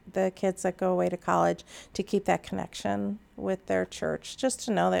to the kids that go away to college to keep that connection with their church, just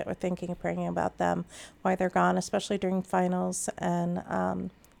to know that we're thinking and praying about them while they're gone, especially during finals,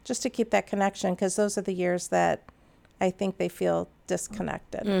 and just to keep that connection, because those are the years that I think they feel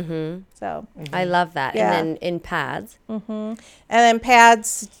disconnected. Mm-hmm. So I love that. Yeah. And then in PADS. Mm-hmm. And then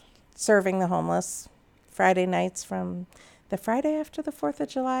PADS, serving the homeless, Friday nights from the Friday after the 4th of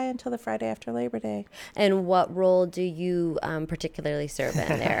July until the Friday after Labor Day. And what role do you particularly serve in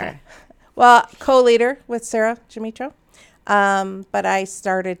there? Well, co-leader with Sarah Jamitro, but I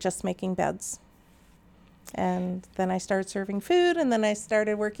started just making beds. And then I started serving food, and then I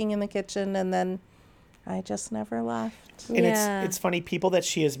started working in the kitchen, and then I just never left. And Yeah. it's funny, people that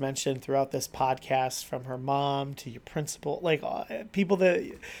she has mentioned throughout this podcast, from her mom to your principal, like people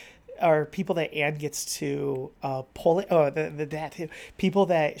that Ann gets to pull it, the dad too, people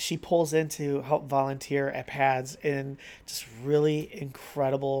that she pulls in to help volunteer at PADS, and just really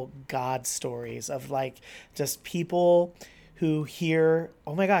incredible God stories of like just people who hear,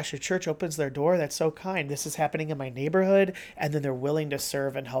 oh my gosh, your church opens their door. That's so kind. This is happening in my neighborhood. And then they're willing to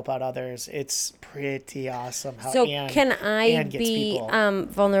serve and help out others. It's pretty awesome how So Ann, can I Ann gets be people.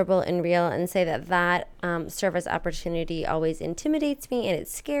 vulnerable and real and say that service opportunity always intimidates me and it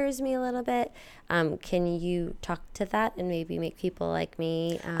scares me a little bit? Can you talk to that and maybe make people like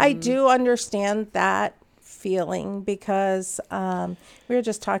me? I do understand that feeling, because we were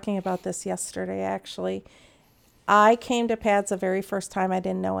just talking about this yesterday, actually. I came to PADS the very first time. I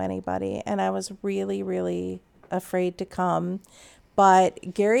didn't know anybody, and I was really, really afraid to come.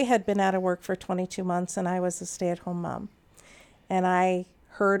 But Gary had been out of work for 22 months, and I was a stay-at-home mom. And I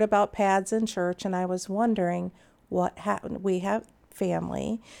heard about PADS in church, and I was wondering what happened. We have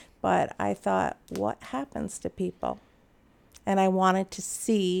family, but I thought, what happens to people? And I wanted to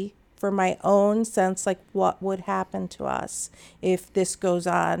see for my own sense, like, what would happen to us if this goes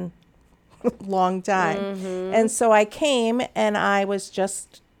on long time. Mm-hmm. And so I came, and I was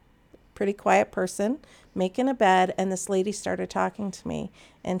just a pretty quiet person making a bed, and this lady started talking to me,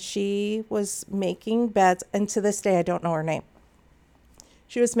 and she was making beds, and to this day I don't know her name.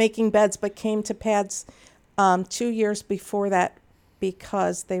 She was making beds, but came to PADS 2 years before that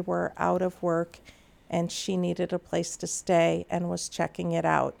because they were out of work and she needed a place to stay and was checking it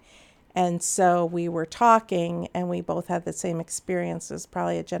out. And so we were talking, and we both had the same experiences,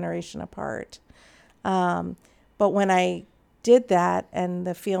 probably a generation apart. But when I did that, and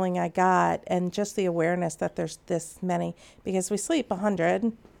the feeling I got, and just the awareness that there's this many, because we sleep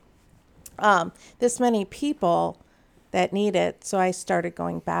 100, this many people that need it. So I started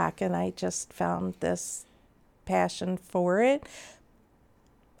going back, and I just found this passion for it.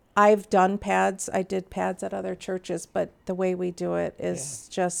 I've done PADS. I did PADS at other churches, but the way we do it is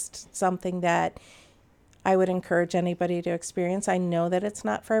just something that I would encourage anybody to experience. I know that it's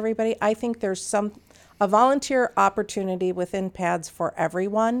not for everybody. I think there's a volunteer opportunity within PADS for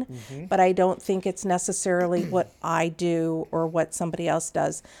everyone, but I don't think it's necessarily what I do or what somebody else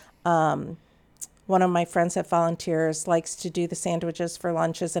does. One of my friends that volunteers likes to do the sandwiches for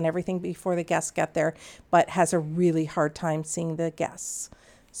lunches and everything before the guests get there, but has a really hard time seeing the guests.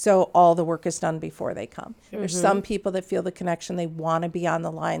 So all the work is done before they come. There's some people that feel the connection. They want to be on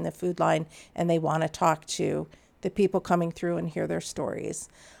the line, the food line, and they want to talk to the people coming through and hear their stories.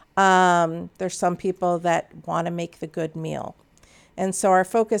 There's some people that want to make the good meal. And so our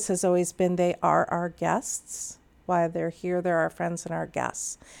focus has always been they are our guests. While they're here, they're our friends and our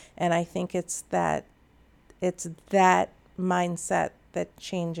guests. And I think it's that mindset that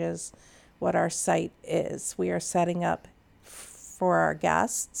changes what our site is. We are setting up for our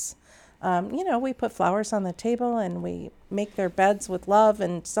guests. We put flowers on the table and we make their beds with love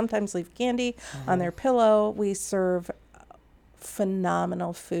and sometimes leave candy on their pillow. We serve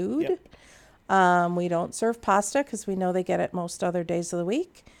phenomenal food. Yep. We don't serve pasta because we know they get it most other days of the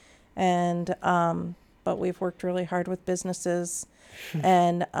week. And, but we've worked really hard with businesses.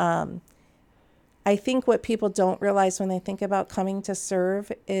 And I think what people don't realize when they think about coming to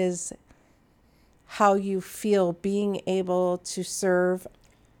serve is how you feel being able to serve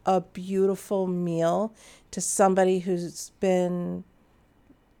a beautiful meal to somebody who's been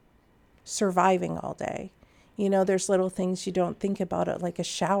surviving all day. There's little things you don't think about it, like a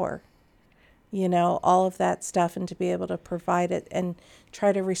shower, all of that stuff, and to be able to provide it and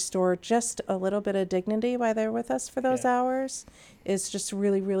try to restore just a little bit of dignity while they're with us for those hours is just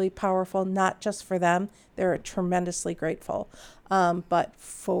really, really powerful, not just for them. They're tremendously grateful, but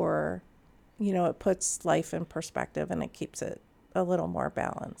for, it puts life in perspective and it keeps it a little more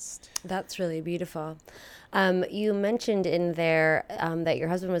balanced. That's really beautiful. You mentioned in there that your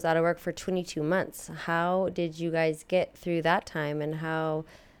husband was out of work for 22 months. How did you guys get through that time, and how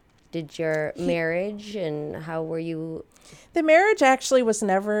did your marriage, and how were you? The marriage actually was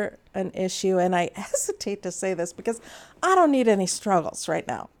never an issue, and I hesitate to say this because I don't need any struggles right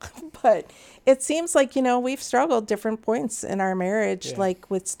now. But it seems like, we've struggled different points in our marriage, like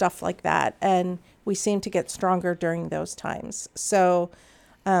with stuff like that, and we seem to get stronger during those times. So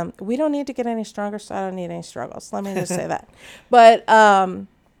we don't need to get any stronger, so I don't need any struggles. Let me just say that. But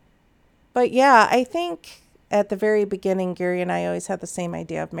yeah, I think at the very beginning, Gary and I always had the same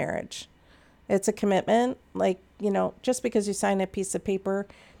idea of marriage. It's a commitment. Like, just because you sign a piece of paper,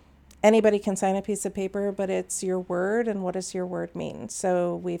 anybody can sign a piece of paper, but it's your word, and what does your word mean?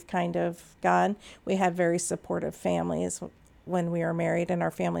 So we've kind of we had very supportive families when we were married, and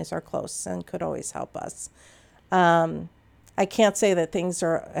our families are close and could always help us. I can't say that things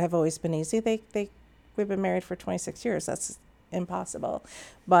have always been easy. We've been married for 26 years. That's impossible.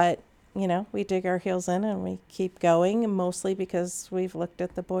 But, we dig our heels in and we keep going, mostly because we've looked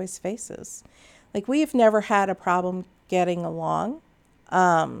at the boys' faces. Like, we've never had a problem getting along.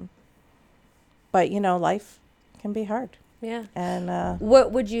 But, life can be hard. Yeah. And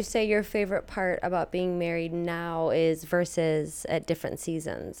what would you say your favorite part about being married now is versus at different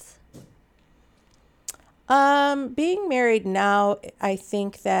seasons? Being married now, I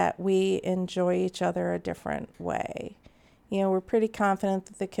think that we enjoy each other a different way. We're pretty confident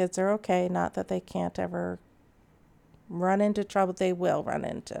that the kids are okay, not that they can't ever run into trouble. They will run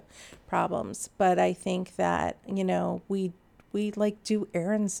into problems. But I think that, we like do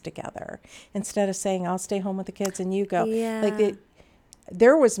errands together instead of saying, I'll stay home with the kids and you go. Yeah.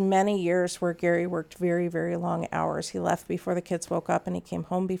 There was many years where Gary worked very, very long hours. He left before the kids woke up and he came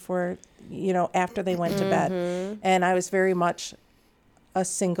home before, after they went to bed. And I was very much a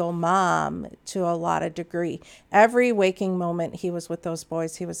single mom to a lot of degree. Every waking moment he was with those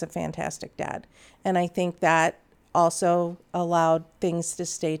boys, he was a fantastic dad. And I think that also allowed things to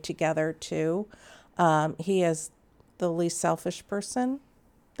stay together too. He is the least selfish person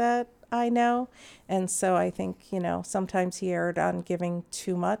that I know. And so I think, sometimes he erred on giving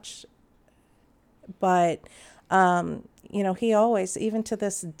too much. But, he always, even to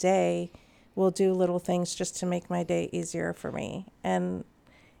this day, will do little things just to make my day easier for me. And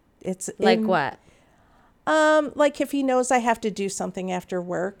it's like what? Like if he knows I have to do something after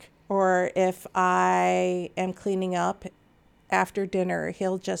work, or if I am cleaning up after dinner,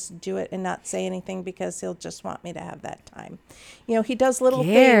 he'll just do it and not say anything because he'll just want me to have that time. He does little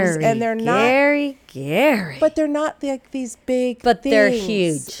things, and they're Gary. But they're not like these big But things. they're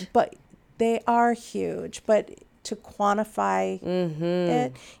huge. But they are huge. But to quantify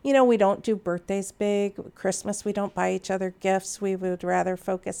it, we don't do birthdays big. Christmas, we don't buy each other gifts. We would rather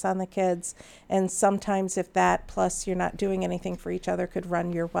focus on the kids. And sometimes if that plus you're not doing anything for each other could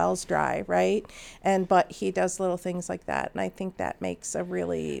run your wells dry, right? But he does little things like that. And I think that makes a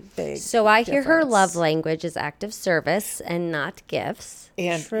really big So I hear her difference. love language is act of service and not gifts.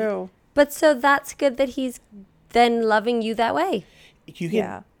 And True. But so that's good that he's then loving you that way.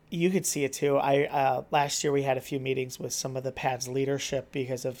 You could see it too. Last year we had a few meetings with some of the PADS leadership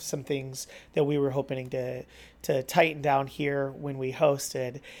because of some things that we were hoping to tighten down here when we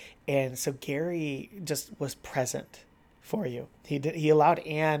hosted. And so Gary just was present for you. He allowed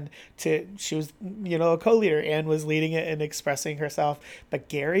Anne she was, a co-leader. Anne was leading it and expressing herself, but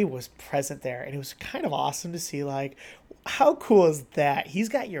Gary was present there. And it was kind of awesome to see, like, how cool is that? He's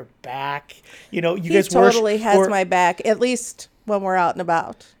got your back. He totally has my back, at least when we're out and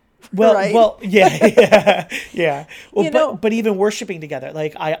about. Well, right? well, yeah. Yeah. Well, You know- but even worshiping together,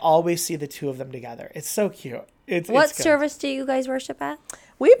 like I always see the two of them together. It's so cute. What It's good. service do you guys worship at?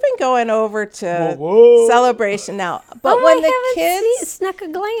 We've been going over to Whoa. Celebration now, but Oh, when I the haven't kids snuck a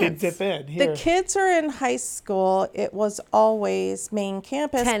glance. Dip in the here. kids are in high school, it was always main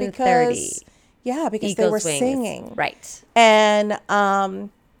campus 10:30. because they were Eagles Wings. singing. Right. And I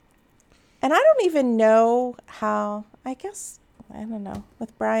don't even know how, I guess, I don't know,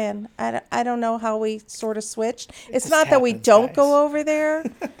 with Brian, I don't know how we sort of switched. It's just not that we happens, don't guys. go over there,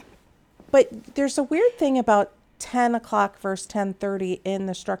 but there's a weird thing about 10 o'clock versus 10:30 in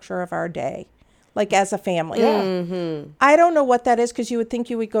the structure of our day, like as a family. Yeah. I don't know what that is, because you would think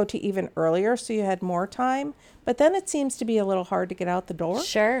you would go to even earlier so you had more time, but then it seems to be a little hard to get out the door.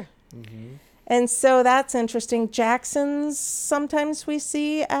 Sure. And so that's interesting. Jackson's sometimes we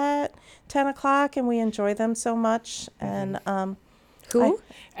see at 10 o'clock, and we enjoy them so much. And Who?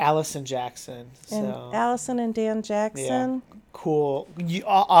 Allison Jackson. and So Allison and Dan Jackson, cool.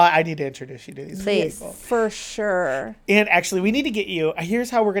 I need to introduce you to these Please. people. for sure. And actually, we need to get you. Here's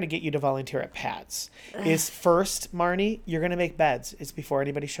how we're going to get you to volunteer at Pat's. Is first, Marnie, you're going to make beds. It's before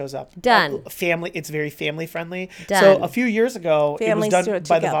anybody shows up. Done. Family. It's very family friendly. Done. So a few years ago, Families it was do done it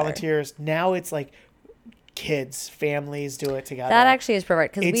by the together. volunteers. Now it's like kids, families do it together. That actually is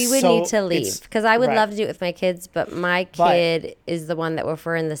perfect because we It's would so- need to leave it's- because I would right. love to do it with my kids, but my But- kid is the one that if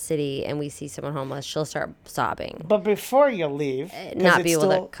we're in the city and we see someone homeless, she'll start sobbing. But before you leave, 'cause not it's be able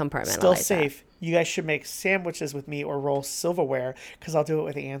to still- compartmentalize Still that. safe. You guys should make sandwiches with me or roll silverware because I'll do it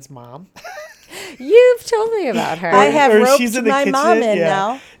with Anne's mom. You've told me about her. I have Or roped she's in the my kitchen. mom in Yeah.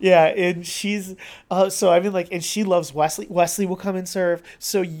 now. Yeah, and she's so I mean, like, and she loves Wesley. Wesley will come and serve,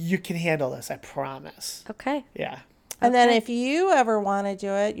 so you can handle this. I promise. Okay. Yeah. And then if you ever want to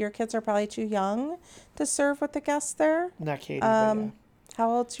do it, your kids are probably too young to serve with the guests there. Not Katie, How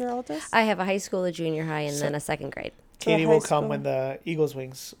old's your oldest? I have a high school, a junior high, and then a second grade. but yeah. Katie high will come school. when the Eagles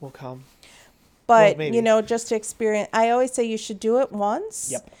wings will come. But, maybe. you know, just to experience, I always say you should do it once.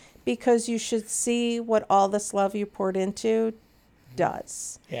 Yep. Because you should see what all this love you poured into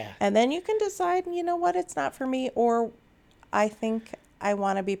does. Yeah. And then you can decide, you know what, it's not for me, or I think I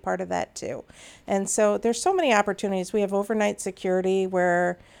want to be part of that too. And so there's so many opportunities. We have overnight security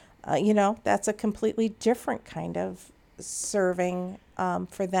where, you know, that's a completely different kind of serving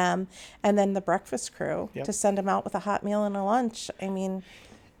for them. And then the breakfast crew Yep. to send them out with a hot meal and a lunch. I mean,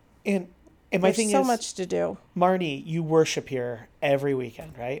 And my there's thing so is, much to do. Marnie, you worship here every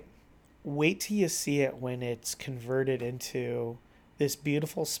weekend, right? Wait till you see it when it's converted into this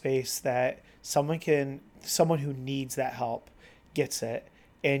beautiful space that someone who needs that help gets it.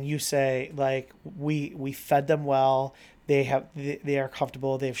 And you say, like, we fed them well. They are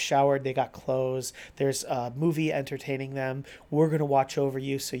comfortable. They've showered. They got clothes. There's a movie entertaining them. We're going to watch over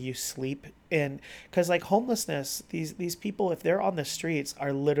you so you sleep. And because like homelessness, these people, if they're on the streets,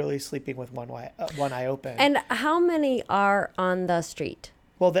 are literally sleeping with one eye open. And how many are on the street?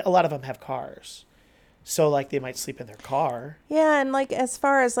 Well, a lot of them have cars. So like they might sleep in their car. Yeah, and like as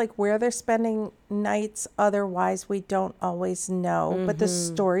far as like where they're spending nights otherwise, we don't always know. But the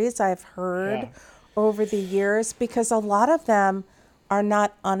stories I've heard Yeah. over the years, because a lot of them are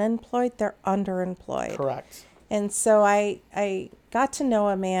not unemployed, they're underemployed. Correct. And so I got to know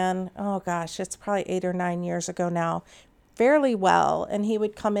a man, oh gosh, it's probably 8 or 9 years ago now, fairly well. And he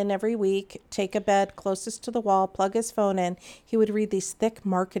would come in every week, take a bed closest to the wall, plug his phone in. He would read these thick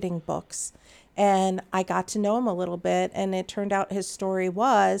marketing books. And I got to know him a little bit. And it turned out his story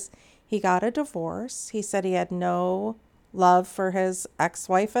was he got a divorce. He said he had no love for his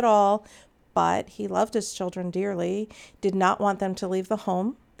ex-wife at all, but he loved his children dearly, did not want them to leave the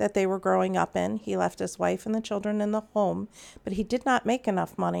home that they were growing up in. He left his wife and the children in the home, but he did not make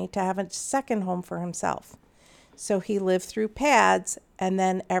enough money to have a second home for himself. So he lived through pads, and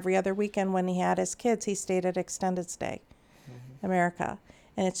then every other weekend when he had his kids, he stayed at Extended Stay America.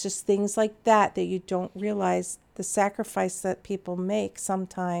 And it's just things like that that you don't realize the sacrifice that people make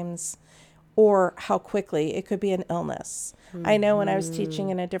sometimes, or how quickly. It could be an illness. I know when I was teaching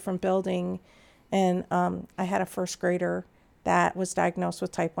in a different building, and I had a first grader that was diagnosed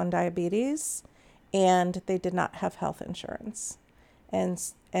with type 1 diabetes, and they did not have health insurance. And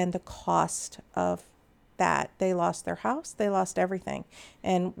the cost of that, they lost their house, they lost everything,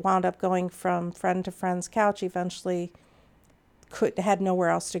 and wound up going from friend to friend's couch, eventually had nowhere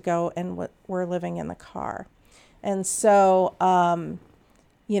else to go, and were living in the car. And so,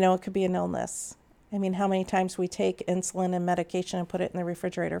 you know, it could be an illness. I mean, how many times we take insulin and medication and put it in the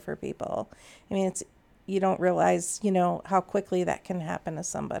refrigerator for people. I mean, you don't realize, you know, how quickly that can happen to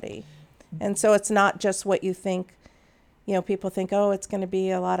somebody. And so it's not just what you think, people think, oh, it's going to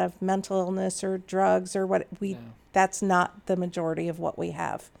be a lot of mental illness or drugs or what that's not the majority of what we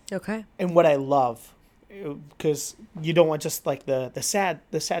have. Okay. And what I love, because you don't want just like the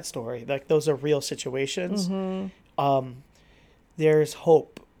sad story, like those are real situations. There's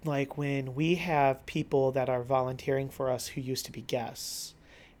hope. Like when we have people that are volunteering for us who used to be guests,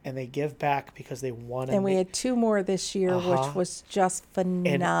 and they give back because they want to. And we had 2 more this year, which was just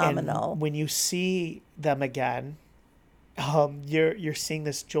phenomenal. And when you see them again, you're seeing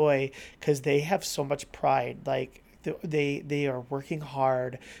this joy because they have so much pride. Like they are working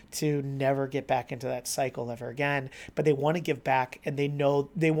hard to never get back into that cycle ever again, but they want to give back, and they know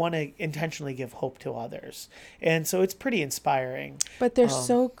they want to intentionally give hope to others. And so it's pretty inspiring. But they're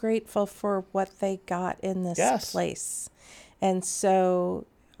so grateful for what they got in this place. And so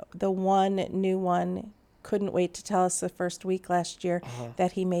the one new one couldn't wait to tell us the first week last year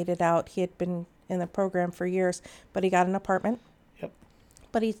that he made it out. He had been in the program for years, but he got an apartment. Yep.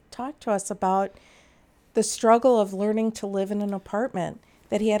 But he talked to us about the struggle of learning to live in an apartment,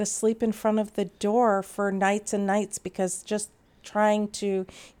 that he had to sleep in front of the door for nights and nights because just trying to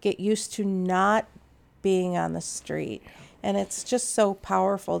get used to not being on the street. And it's just so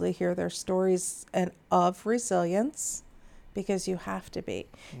powerful to hear their stories and of resilience, because you have to be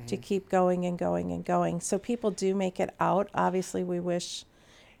to keep going and going and going. So people do make it out. Obviously, we wish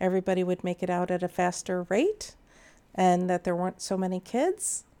everybody would make it out at a faster rate and that there weren't so many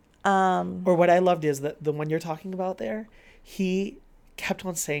kids. Or what I loved is that the one you're talking about there, he kept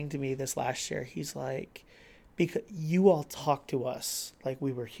on saying to me this last year, he's like, because you all talk to us like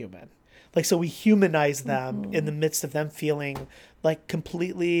we were human. Like, so we humanize them in the midst of them feeling like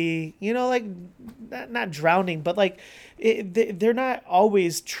completely, like not drowning, but like they're not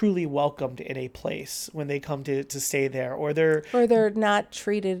always truly welcomed in a place when they come to stay there, or they're not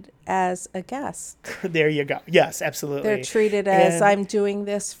treated as a guest. There you go. Yes, absolutely. They're treated as, I'm doing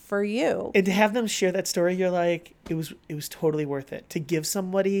this for you. And to have them share that story, you're like, it was totally worth it to give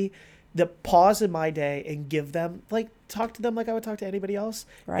somebody the pause in my day and give them, like, talk to them like I would talk to anybody else.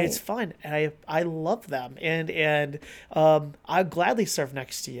 Right. And it's fun, and I love them, and I'd gladly serve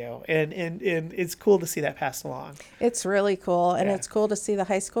next to you, and it's cool to see that passed along. It's really cool, and it's cool to see the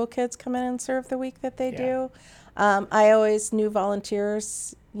high school kids come in and serve the week that they do. I always knew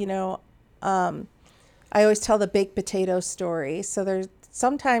volunteers. I always tell the baked potato story. So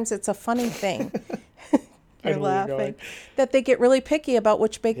sometimes it's a funny thing. You're laughing. That they get really picky about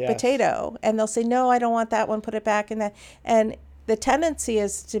which baked potato. And they'll say, no, I don't want that one. Put it back in that. And the tendency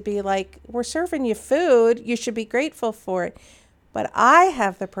is to be like, we're serving you food. You should be grateful for it. But I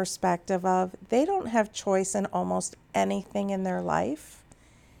have the perspective of they don't have choice in almost anything in their life.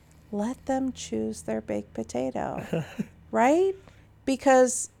 Let them choose their baked potato, right?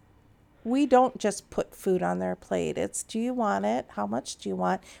 Because we don't just put food on their plate. It's, do you want it? How much do you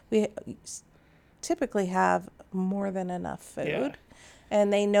want? We typically have more than enough food,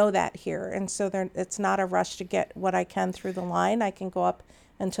 and they know that here, and so it's not a rush to get what I can through the line. I can go up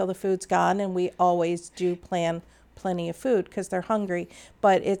until the food's gone, and we always do plan plenty of food because they're hungry.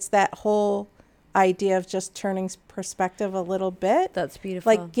 But it's that whole idea of just turning perspective a little bit. That's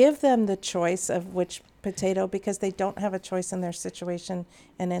beautiful. Like, give them the choice of which potato, because they don't have a choice in their situation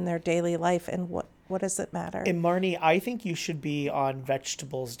and in their daily life. And what does it matter? And Marnie, I think you should be on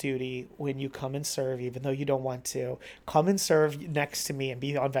vegetables duty when you come and serve, even though you don't want to. Come and serve next to me and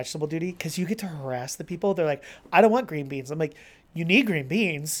be on vegetable duty, because you get to harass the people. They're like, I don't want green beans. I'm like, you need green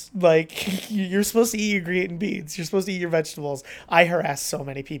beans. Like, you're supposed to eat your green beans. You're supposed to eat your vegetables. I harass so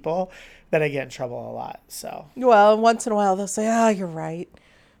many people that I get in trouble a lot. So, well, once in a while they'll say, oh, you're right.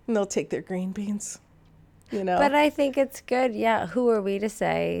 And they'll take their green beans. But I think it's good. Yeah. Who are we to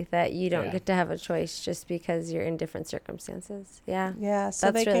say that you don't get to have a choice just because you're in different circumstances? Yeah. Yeah.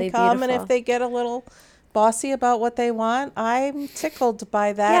 So that's they really can come, beautiful. and if they get a little bossy about what they want, I'm tickled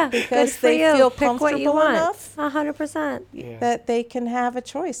by that, because they feel comfortable enough 100% that they can have a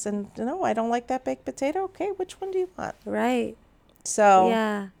choice. And no, I don't like that baked potato. Okay, which one do you want? Right.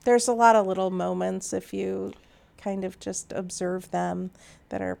 So there's a lot of little moments, if you kind of just observe them,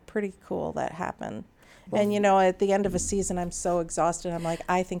 that are pretty cool that happen. And, at the end of a season, I'm so exhausted. I'm like,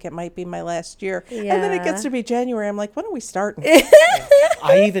 I think it might be my last year. Yeah. And then it gets to be January. I'm like, when are we starting?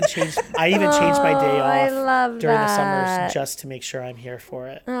 I even changed my day off during the summers just to make sure I'm here for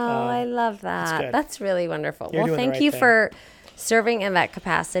it. Oh, I love that. That's really wonderful. You're doing thank the right you thing. for serving in that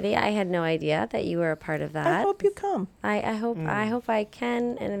capacity. I had no idea that you were a part of that. I hope you come. I hope I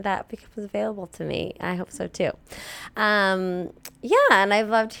can, and that becomes available to me. I hope so too. And I've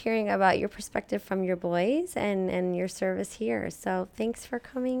loved hearing about your perspective from your boys and your service here. So thanks for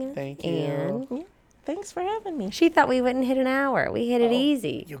coming in. Thank you. Thanks for having me. She thought we wouldn't hit an hour. We hit it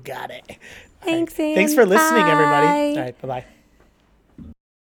easy. You got it. Thanks, All right. Ann. Thanks for listening, everybody. Bye. All right. Bye-bye.